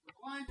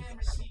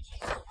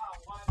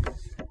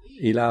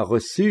 Il a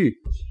reçu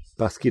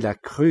parce qu'il a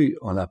cru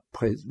en la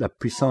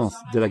puissance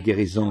de la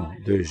guérison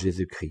de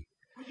Jésus-Christ.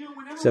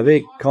 Vous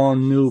savez, quand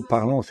nous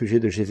parlons au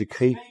sujet de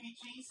Jésus-Christ,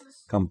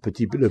 comme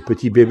le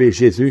petit bébé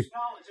Jésus,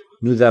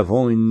 nous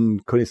avons une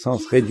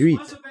connaissance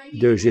réduite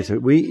de Jésus.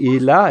 Oui,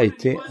 il a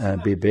été un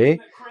bébé,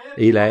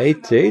 et il a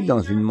été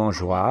dans une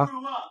mangeoire,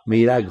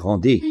 mais il a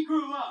grandi.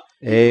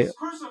 Et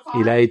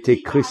il a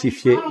été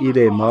crucifié, il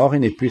est mort,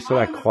 il n'est plus sur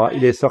la croix,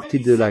 il est sorti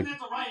de la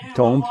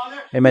tombe,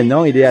 et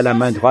maintenant il est à la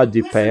main droite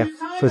du Père,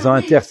 faisant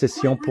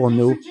intercession pour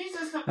nous.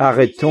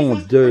 Arrêtons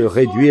de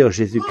réduire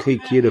Jésus-Christ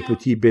qui est le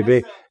petit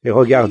bébé, et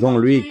regardons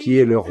lui qui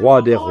est le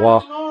roi des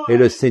rois et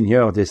le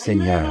Seigneur des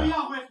seigneurs.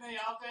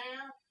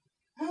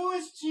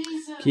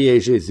 Qui est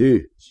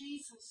Jésus?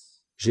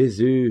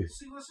 Jésus,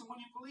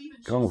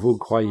 quand vous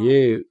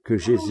croyez que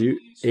Jésus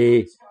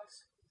est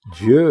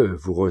Dieu,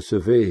 vous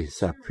recevez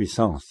sa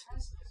puissance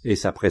et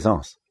sa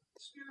présence.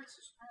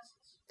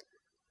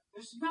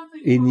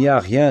 Il n'y a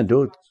rien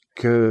d'autre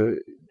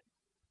que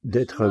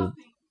d'être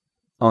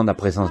en la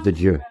présence de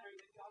Dieu.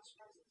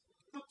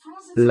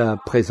 La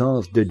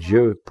présence de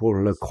Dieu pour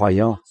le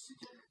croyant,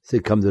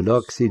 c'est comme de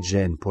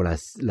l'oxygène pour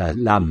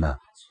l'âme.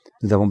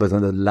 Nous avons besoin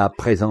de la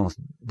présence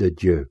de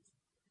Dieu.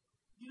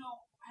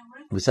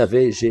 Vous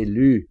savez, j'ai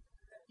lu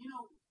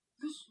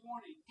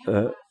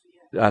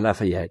à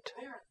Lafayette,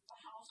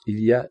 il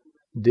y a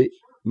des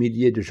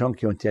milliers de gens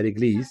qui ont été à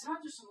l'église,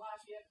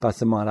 pas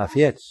seulement à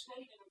Lafayette,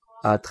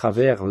 à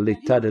travers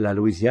l'État de la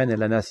Louisiane et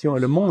la nation et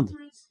le monde.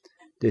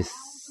 Des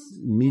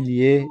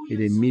milliers et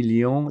des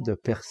millions de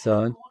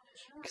personnes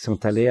qui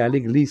sont allées à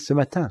l'église ce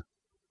matin.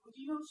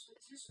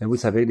 Et vous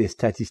savez, les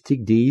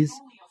statistiques disent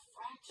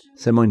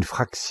seulement une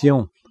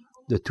fraction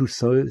de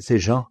tous ces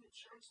gens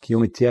qui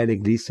ont été à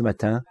l'église ce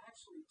matin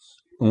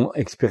ont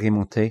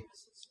expérimenté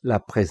la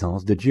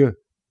présence de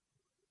Dieu.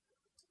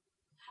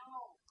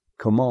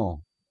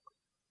 Comment?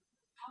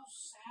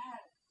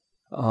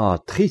 Oh,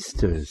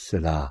 triste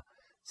cela,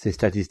 ces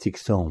statistiques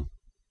sont.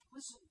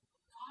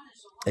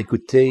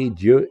 Écoutez,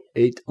 Dieu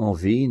est en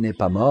vie, n'est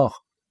pas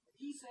mort.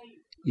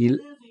 Il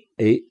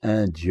est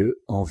un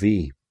Dieu en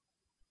vie.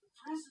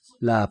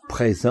 la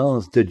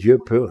présence de Dieu.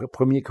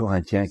 1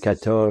 Corinthiens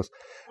 14.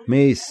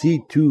 Mais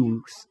si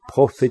tous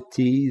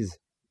prophétisent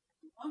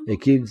et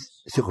qu'il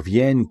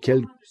survienne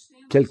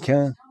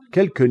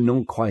quelque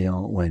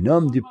non-croyant ou un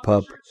homme du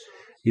peuple,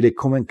 il est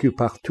convaincu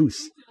par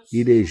tous,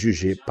 il est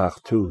jugé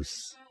par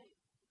tous.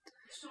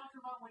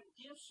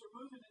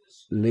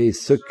 Les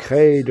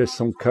secrets de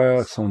son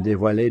cœur sont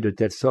dévoilés de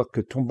telle sorte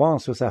que tombant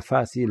sur sa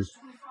face, il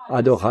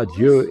adorera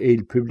Dieu et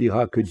il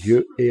publiera que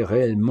Dieu est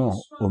réellement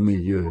au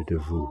milieu de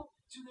vous.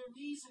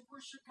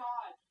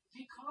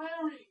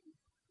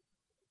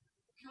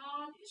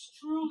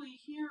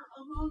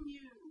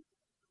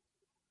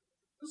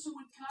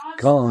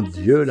 Quand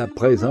Dieu, la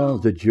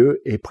présence de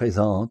Dieu est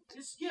présente,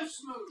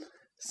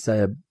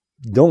 ses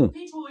dons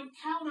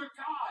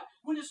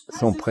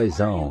sont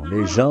présents.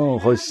 Les gens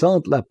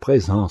ressentent la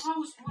présence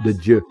de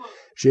Dieu.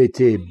 J'ai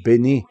été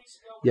béni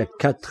il y a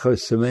 4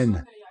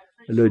 semaines.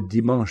 Le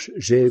dimanche,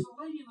 j'ai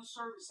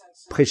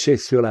prêché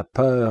sur la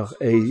peur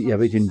et il y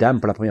avait une dame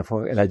pour la première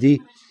fois. Elle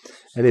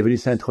est venue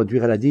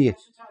s'introduire, elle a dit,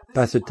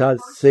 Pasteur Tal,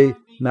 c'est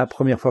ma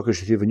première fois que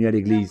je suis venu à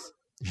l'église.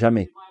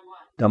 Jamais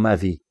dans ma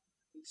vie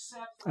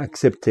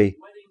accepter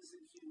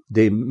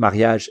des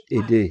mariages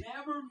et des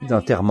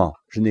enterrements.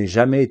 Je n'ai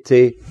jamais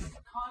été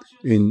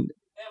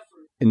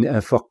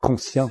un fort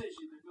conscient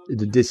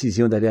de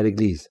décision d'aller à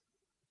l'église.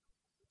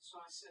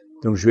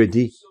 Donc je lui ai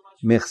dit,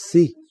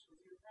 merci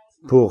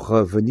pour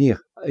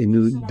venir et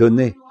nous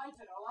donner.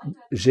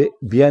 J'ai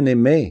bien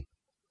aimé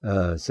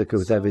ce que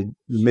vous avez,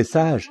 le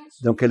message.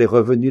 Donc elle est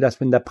revenue la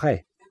semaine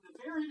d'après.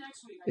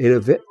 Et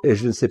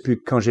je ne sais plus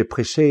quand j'ai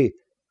prêché,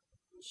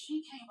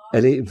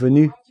 elle est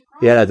venue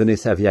et elle a donné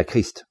sa vie à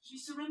Christ.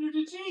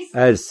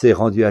 Elle s'est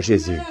rendue à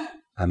Jésus.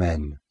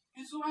 Amen.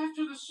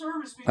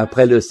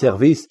 Après le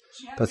service,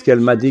 parce qu'elle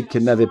m'a dit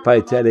qu'elle n'avait pas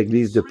été à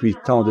l'église depuis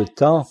tant de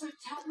temps,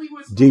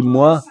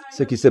 dis-moi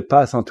ce qui se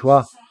passe en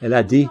toi. Elle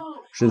a dit,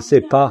 je ne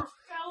sais pas,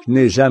 je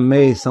n'ai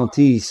jamais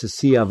senti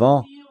ceci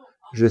avant,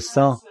 je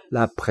sens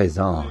la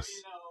présence.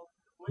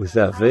 Vous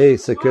savez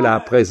ce que la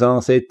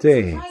présence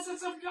était?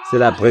 C'est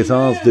la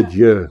présence de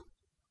Dieu.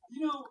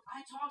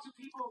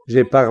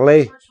 J'ai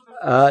parlé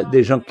à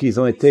des gens qui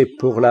ont été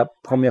pour la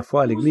première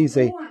fois à l'église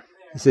et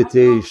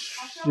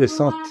j'ai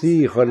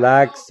senti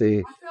relax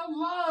et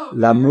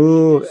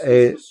l'amour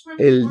et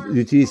ils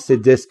utilisent ces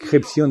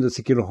descriptions de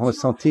ce qu'ils ont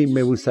ressenti,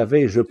 mais vous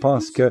savez, je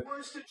pense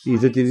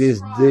qu'ils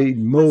utilisent des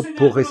mots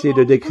pour essayer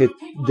de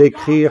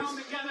décrire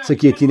ce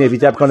qui est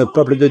inévitable quand le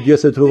peuple de Dieu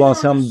se trouve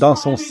ensemble dans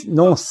son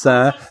nom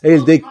saint et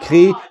il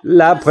décrit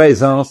la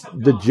présence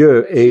de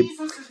Dieu et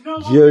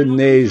Dieu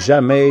n'est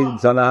jamais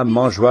dans la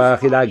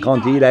mangeoire, il a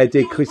grandi, il a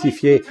été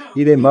crucifié,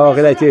 il est mort,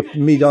 il a été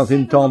mis dans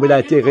une tombe, il a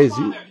été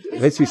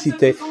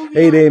ressuscité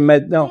et il est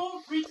maintenant,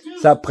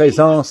 sa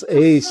présence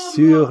est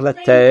sur la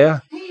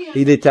terre,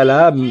 il est à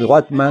la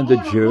droite main de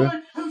Dieu,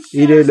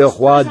 il est le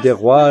roi des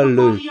rois,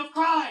 le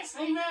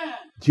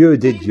Dieu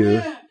des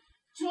dieux.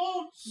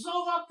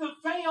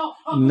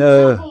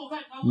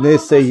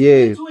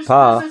 N'essayez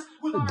pas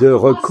de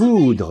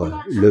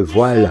recoudre le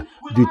voile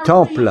du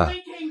temple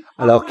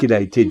alors qu'il a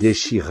été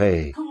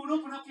déchiré.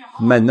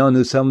 Maintenant,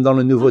 nous sommes dans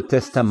le Nouveau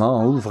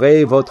Testament.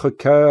 Ouvrez votre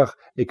cœur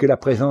et que la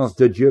présence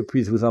de Dieu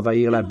puisse vous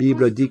envahir. La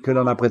Bible dit que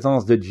dans la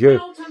présence de Dieu,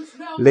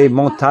 les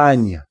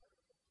montagnes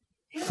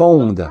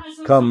fondent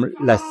comme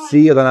la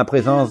cire dans la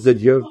présence de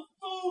Dieu.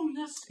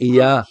 Il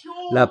y a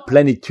la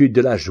plénitude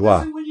de la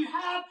joie.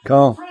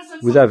 Quand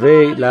vous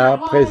avez la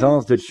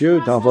présence de Dieu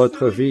dans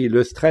votre vie,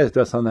 le stress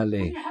doit s'en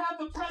aller.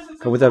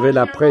 Quand vous avez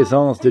la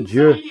présence de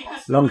Dieu,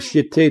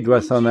 l'anxiété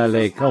doit s'en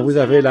aller. Quand vous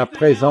avez la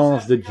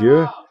présence de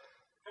Dieu,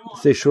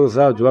 ces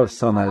choses-là doivent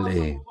s'en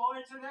aller.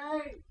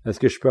 Est-ce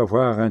que je peux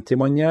avoir un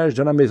témoignage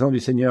dans la maison du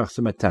Seigneur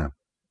ce matin?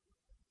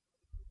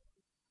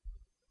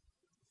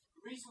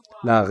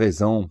 La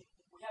raison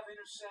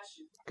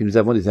que nous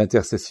avons des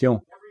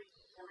intercessions,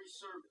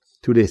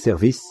 tous les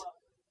services,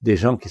 des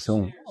gens qui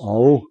sont en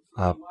haut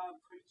à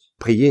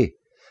prier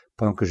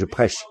pendant que je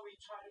prêche.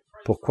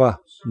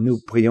 Pourquoi nous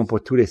prions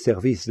pour tous les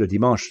services le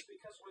dimanche?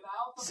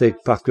 C'est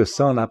parce que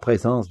sans la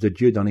présence de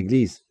Dieu dans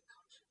l'Église,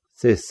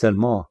 c'est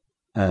seulement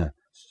un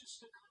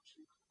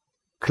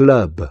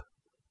club.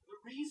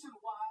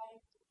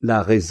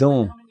 La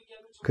raison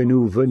que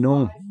nous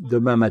venons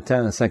demain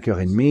matin à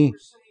 5h30,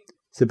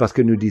 c'est parce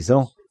que nous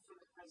disons,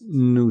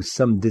 nous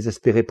sommes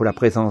désespérés pour la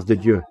présence de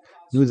Dieu.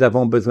 Nous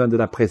avons besoin de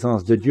la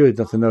présence de Dieu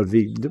dans notre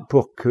vie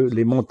pour que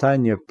les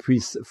montagnes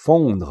puissent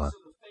fondre,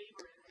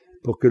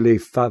 pour que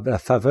la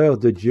faveur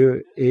de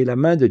Dieu et la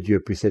main de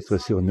Dieu puissent être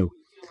sur nous.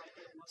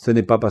 Ce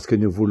n'est pas parce que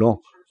nous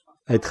voulons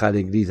être à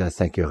l'église à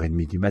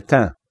 5h30 du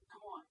matin.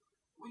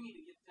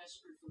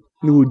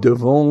 Nous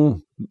devons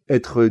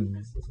être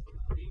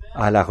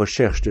à la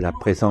recherche de la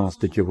présence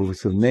de Dieu. Vous vous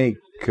souvenez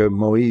que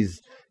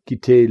Moïse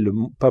quittait le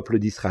peuple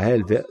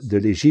d'Israël de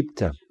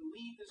l'Égypte.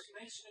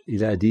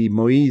 Il a dit,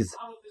 Moïse,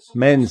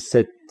 mène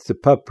ce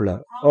peuple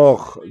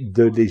hors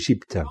de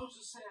l'Égypte.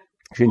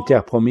 J'ai une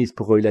terre promise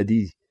pour eux. Il a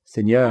dit,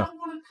 Seigneur,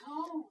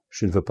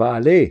 je ne veux pas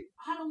aller.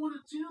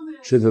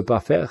 Je ne veux pas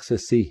faire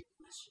ceci,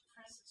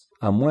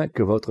 à moins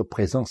que votre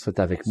présence soit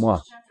avec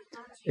moi.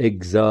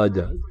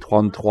 Exode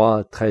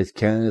 33, 13,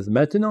 15.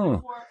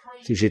 Maintenant,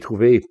 si j'ai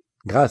trouvé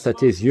grâce à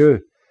tes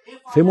yeux,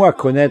 fais-moi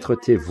connaître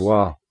tes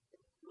voies.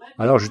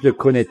 Alors je te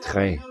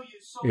connaîtrai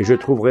et je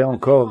trouverai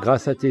encore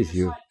grâce à tes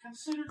yeux.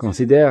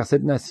 Considère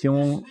cette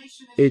nation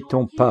et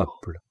ton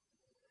peuple.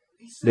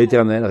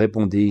 L'Éternel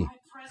répondit,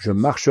 je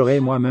marcherai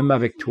moi-même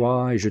avec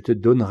toi et je te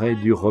donnerai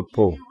du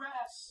repos.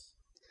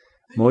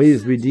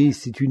 Moïse lui dit,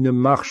 si tu ne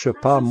marches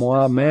pas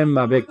moi-même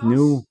avec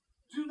nous,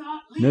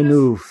 ne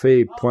nous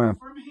fais point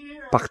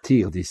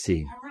partir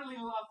d'ici.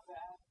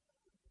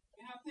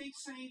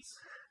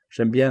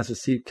 J'aime bien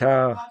ceci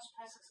car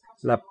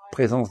la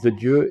présence de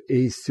Dieu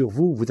est sur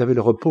vous, vous avez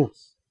le repos.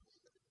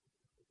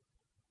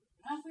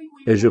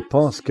 Et je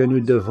pense que nous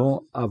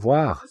devons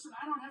avoir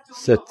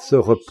ce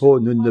repos.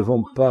 Nous ne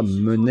devons pas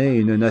mener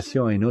une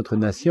nation à une autre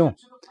nation,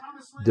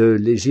 de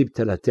l'Égypte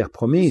à la terre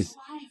promise.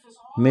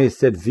 Mais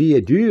cette vie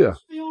est dure,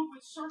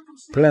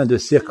 plein de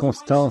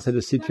circonstances et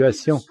de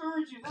situations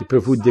qui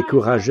peuvent vous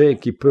décourager,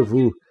 qui peuvent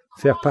vous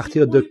faire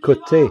partir de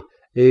côté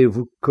et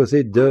vous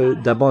causer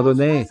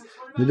d'abandonner.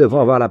 Nous devons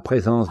avoir la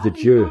présence de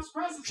Dieu.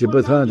 J'ai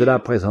besoin de la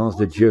présence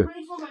de Dieu.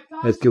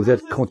 Est-ce que vous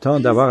êtes content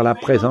d'avoir la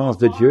présence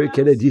de Dieu et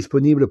qu'elle est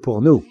disponible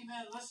pour nous?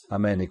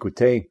 Amen.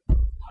 Écoutez,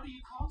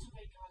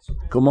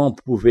 comment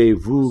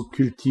pouvez-vous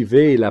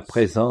cultiver la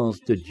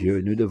présence de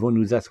Dieu? Nous devons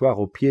nous asseoir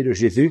au pied de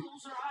Jésus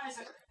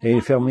et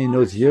fermer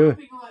nos yeux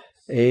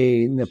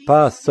et ne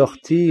pas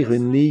sortir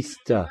une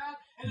liste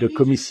de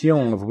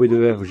commissions.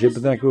 J'ai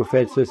besoin que vous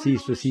faites ceci,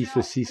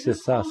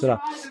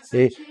 cela.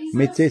 Et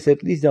mettez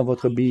cette liste dans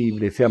votre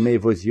Bible et fermez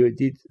vos yeux.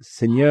 Dites,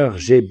 Seigneur,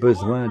 j'ai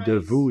besoin de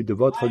vous, de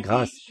votre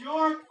grâce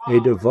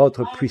et de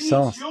votre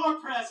puissance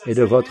et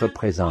de votre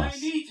présence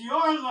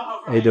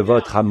et de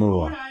votre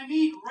amour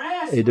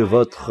et de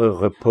votre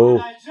repos.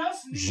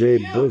 J'ai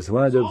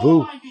besoin de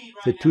vous.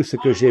 C'est tout ce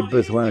que j'ai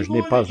besoin. Je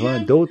n'ai pas besoin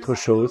d'autre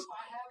chose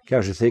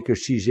car je sais que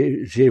si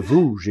j'ai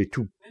vous, j'ai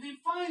tout.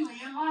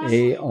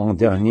 Et en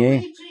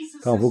dernier,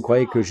 quand vous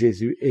croyez que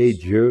Jésus est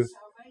Dieu,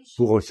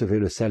 vous recevez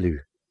le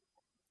salut.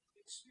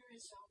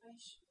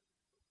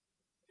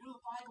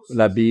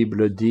 La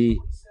Bible dit,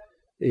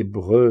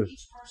 Hébreux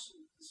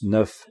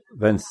 9,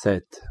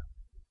 27.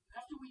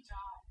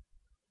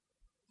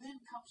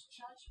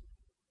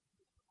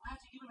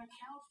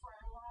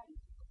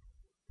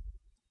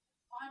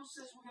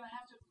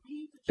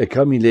 Et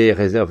comme il est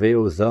réservé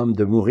aux hommes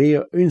de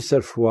mourir une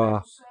seule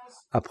fois,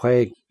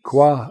 après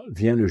quoi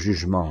vient le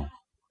jugement.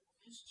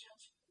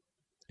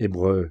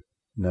 Hébreux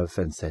 9,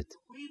 27.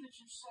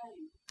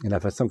 Et la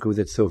façon que vous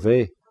êtes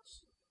sauvés,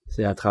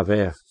 c'est à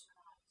travers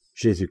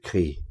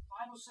Jésus-Christ.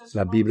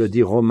 La Bible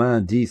dit,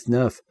 Romains 10,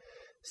 9,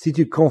 si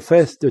tu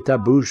confesses de ta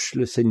bouche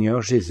le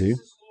Seigneur Jésus,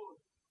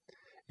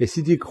 et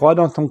si tu crois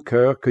dans ton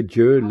cœur que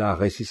Dieu l'a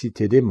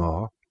ressuscité des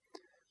morts,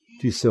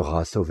 tu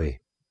seras sauvé.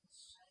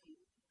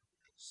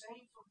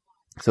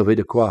 Sauvé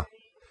de quoi?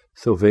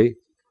 Sauvé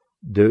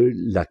de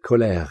la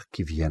colère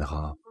qui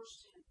viendra.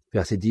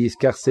 Verset 10,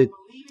 car c'est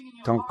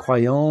en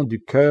croyant du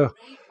cœur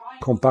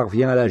qu'on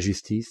parvient à la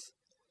justice,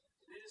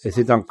 et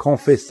c'est en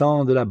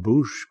confessant de la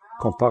bouche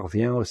qu'on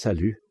parvient au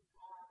salut,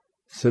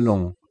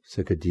 selon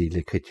ce que dit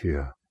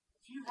l'Écriture.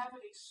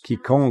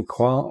 Quiconque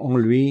croit en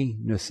lui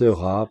ne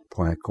sera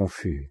point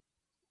confus.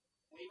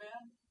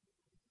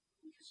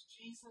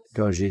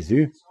 Car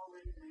Jésus,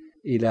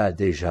 il a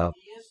déjà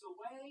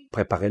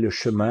préparé le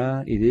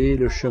chemin, il est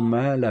le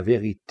chemin, la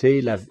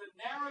vérité,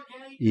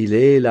 il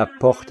est la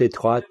porte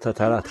étroite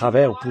à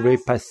travers, vous pouvez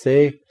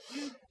passer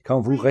quand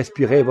vous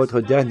respirez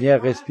votre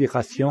dernière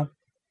respiration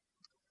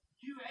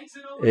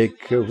et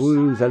que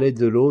vous allez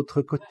de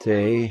l'autre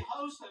côté.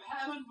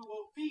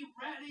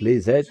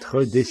 Les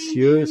êtres des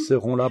cieux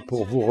seront là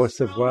pour vous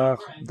recevoir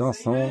dans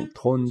son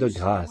trône de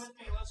grâce.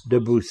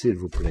 Debout, s'il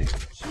vous plaît.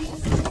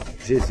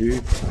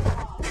 Jésus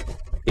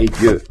est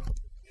Dieu.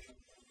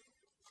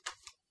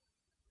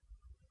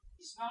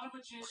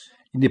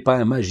 Il n'est pas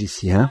un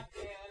magicien,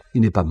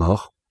 il n'est pas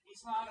mort,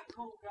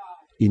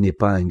 il n'est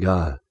pas un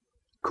gars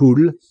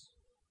cool,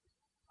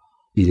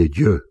 il est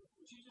Dieu.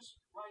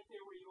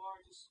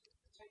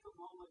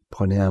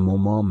 Prenez un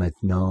moment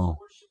maintenant,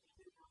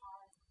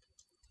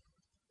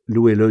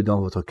 louez-le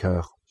dans votre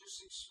cœur.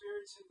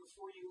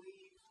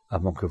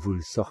 Avant que vous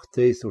le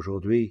sortez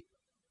aujourd'hui,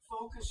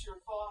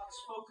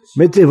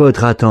 mettez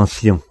votre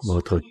attention,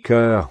 votre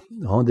cœur,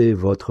 rendez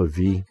votre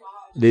vie,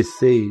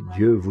 laissez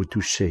Dieu vous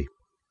toucher.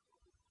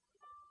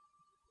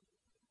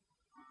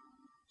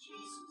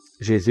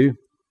 Jésus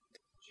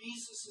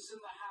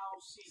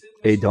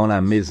est dans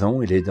la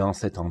maison, il est dans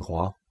cet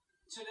endroit.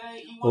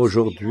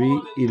 Aujourd'hui,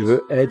 il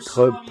veut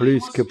être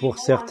plus que pour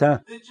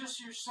certains,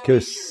 que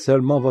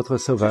seulement votre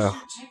sauveur,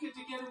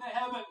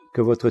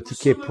 que votre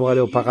ticket pour aller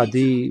au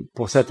paradis.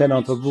 Pour certains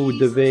d'entre vous, vous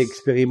devez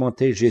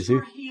expérimenter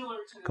Jésus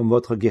comme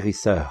votre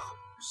guérisseur.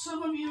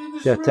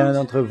 Certains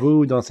d'entre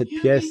vous, dans cette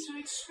pièce,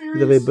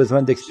 vous avez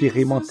besoin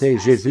d'expérimenter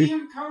Jésus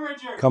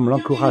comme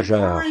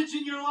l'encourageur,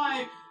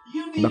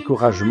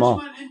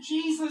 l'encouragement.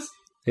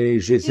 Et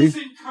Jésus,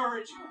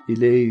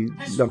 il est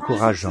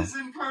l'encourageant.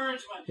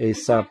 Et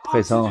sa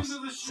présence,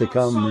 c'est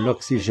comme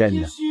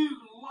l'oxygène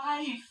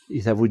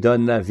et ça vous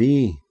donne la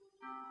vie.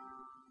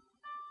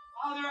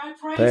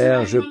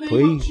 Père, je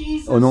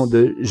prie au nom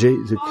de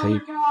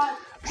Jésus-Christ.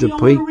 Je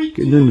prie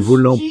que nous ne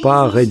voulons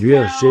pas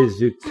réduire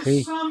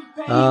Jésus-Christ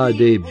à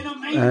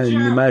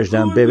une image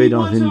d'un bébé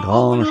dans une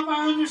grange.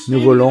 Nous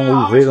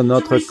voulons ouvrir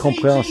notre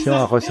compréhension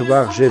à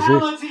recevoir Jésus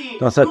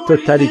dans sa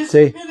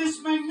totalité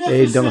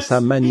et dans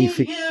sa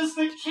magnifique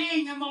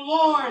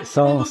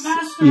sens.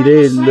 Il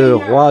est le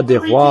roi des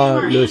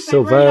rois, le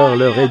sauveur,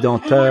 le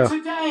rédempteur.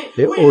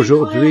 Et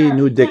aujourd'hui,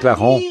 nous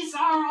déclarons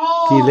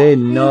qu'il est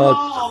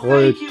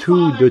notre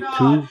tout de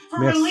tout.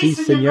 Merci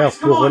Seigneur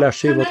pour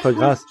relâcher votre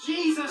grâce.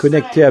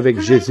 Connectez avec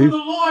Jésus,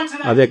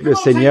 avec le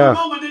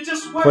Seigneur.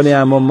 Prenez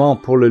un moment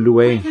pour le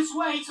louer.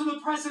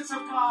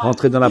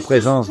 Rentrez dans la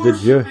présence de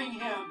Dieu.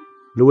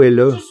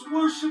 Louez-le.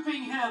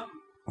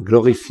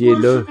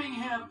 Glorifiez-le.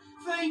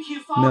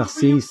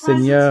 Merci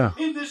Seigneur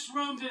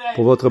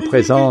pour votre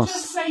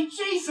présence.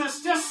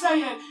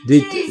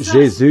 Dites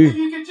Jésus.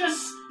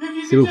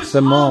 Si vous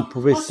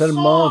pouvez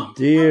seulement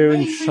dire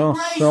une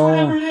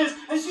chanson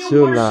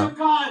sur la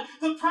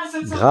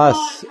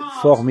grâce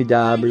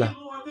formidable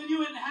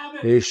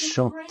et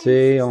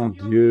chanter en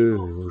Dieu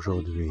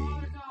aujourd'hui.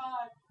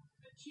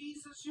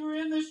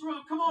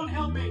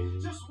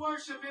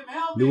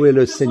 Louez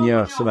le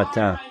Seigneur ce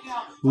matin.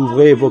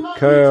 Ouvrez vos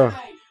cœurs.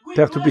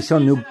 Père Tout-Puissant,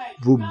 nous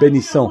vous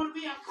bénissons.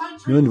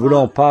 Nous ne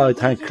voulons pas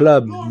être un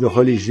club de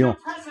religion.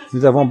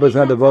 Nous avons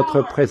besoin de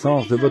votre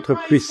présence, de votre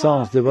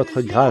puissance, de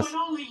votre grâce.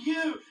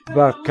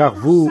 Car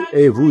vous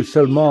et vous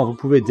seulement, vous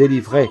pouvez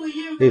délivrer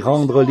et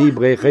rendre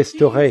libre et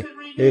restaurer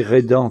et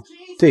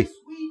rédempter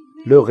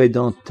le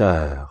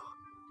Rédempteur.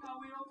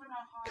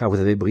 Car vous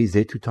avez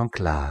brisé tout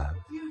enclave.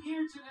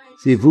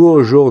 Si vous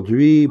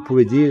aujourd'hui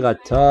pouvez dire à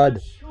Todd,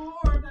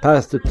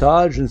 Pasteur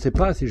Todd, je ne sais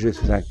pas si je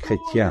suis un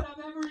chrétien.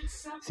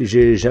 Si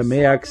j'ai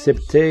jamais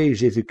accepté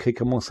Jésus-Christ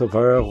comme mon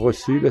sauveur,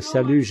 reçu le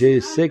salut, je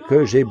sais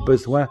que j'ai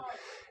besoin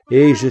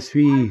et je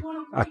suis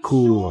à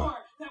court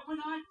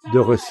de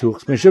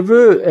ressources. Mais je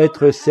veux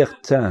être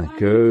certain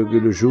que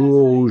le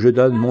jour où je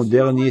donne mon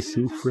dernier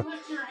souffle,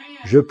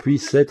 je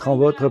puisse être en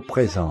votre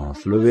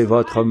présence. Levez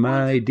votre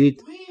main et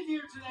dites,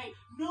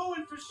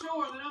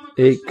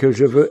 et que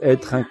je veux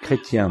être un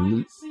chrétien.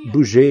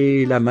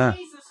 Bougez la main,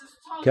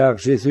 car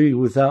Jésus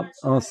vous a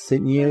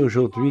enseigné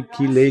aujourd'hui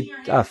qu'il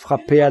a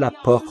frappé à la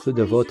porte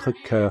de votre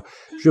cœur.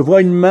 Je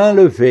vois une main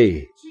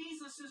levée.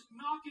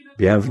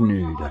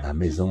 Bienvenue dans la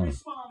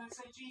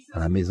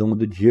maison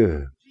de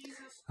Dieu.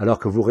 Alors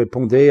que vous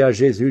répondez à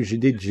Jésus, je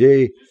dis,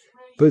 j'ai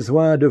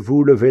besoin de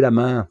vous lever la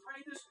main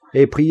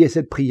et prier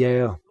cette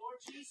prière.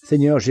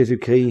 Seigneur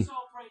Jésus-Christ,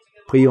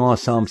 prions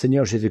ensemble.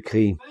 Seigneur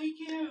Jésus-Christ,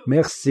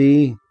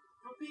 merci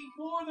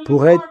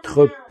pour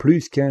être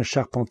plus qu'un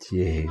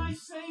charpentier,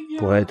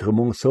 pour être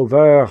mon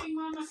sauveur,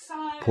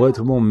 pour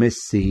être mon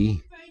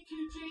Messie.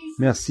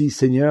 Merci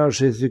Seigneur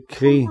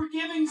Jésus-Christ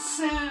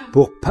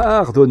pour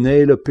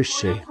pardonner le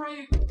péché.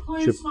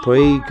 Je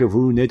prie que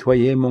vous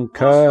nettoyez mon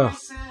cœur,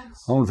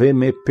 enlevez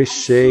mes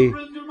péchés,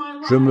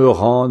 je me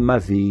rends ma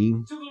vie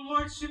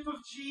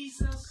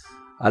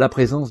à la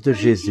présence de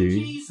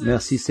Jésus.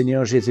 Merci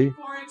Seigneur Jésus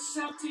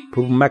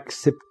pour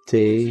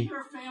m'accepter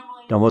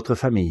dans votre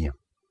famille.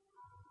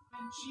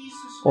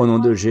 Au nom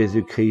de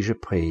Jésus-Christ, je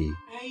prie.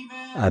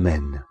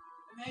 Amen.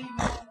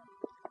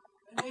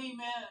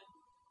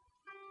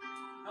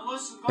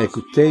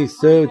 Écoutez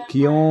ceux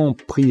qui ont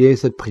prié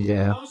cette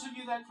prière.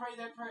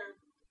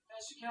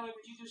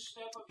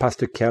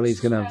 Pasteur Kelly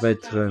va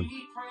être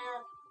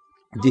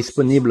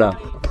disponible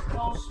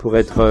pour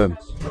être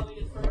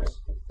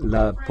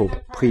là pour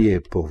prier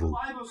pour vous.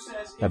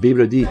 La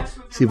Bible dit,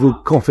 si vous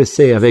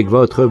confessez avec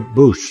votre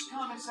bouche,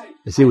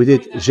 si vous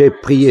dites, j'ai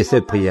prié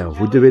cette prière,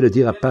 vous devez le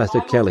dire à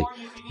Pasteur Kelly.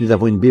 Nous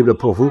avons une Bible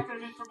pour vous,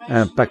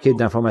 un paquet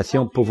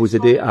d'informations pour vous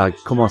aider à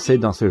commencer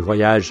dans ce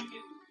voyage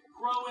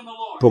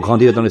pour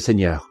grandir dans le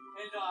Seigneur.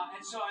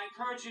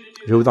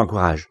 Je vous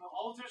encourage.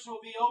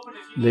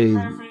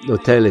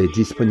 L'hôtel est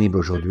disponible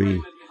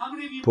aujourd'hui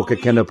pour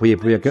quelqu'un de prier.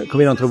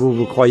 Combien d'entre vous,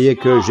 vous croyez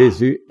que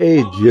Jésus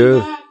est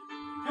Dieu?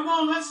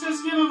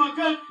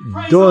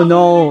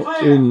 Donnons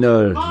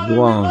une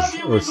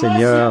louange au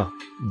Seigneur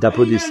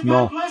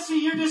d'applaudissements.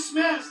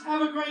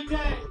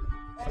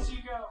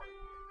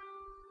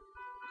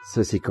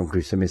 Ceci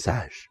conclut ce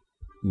message.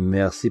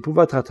 Merci pour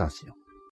votre attention.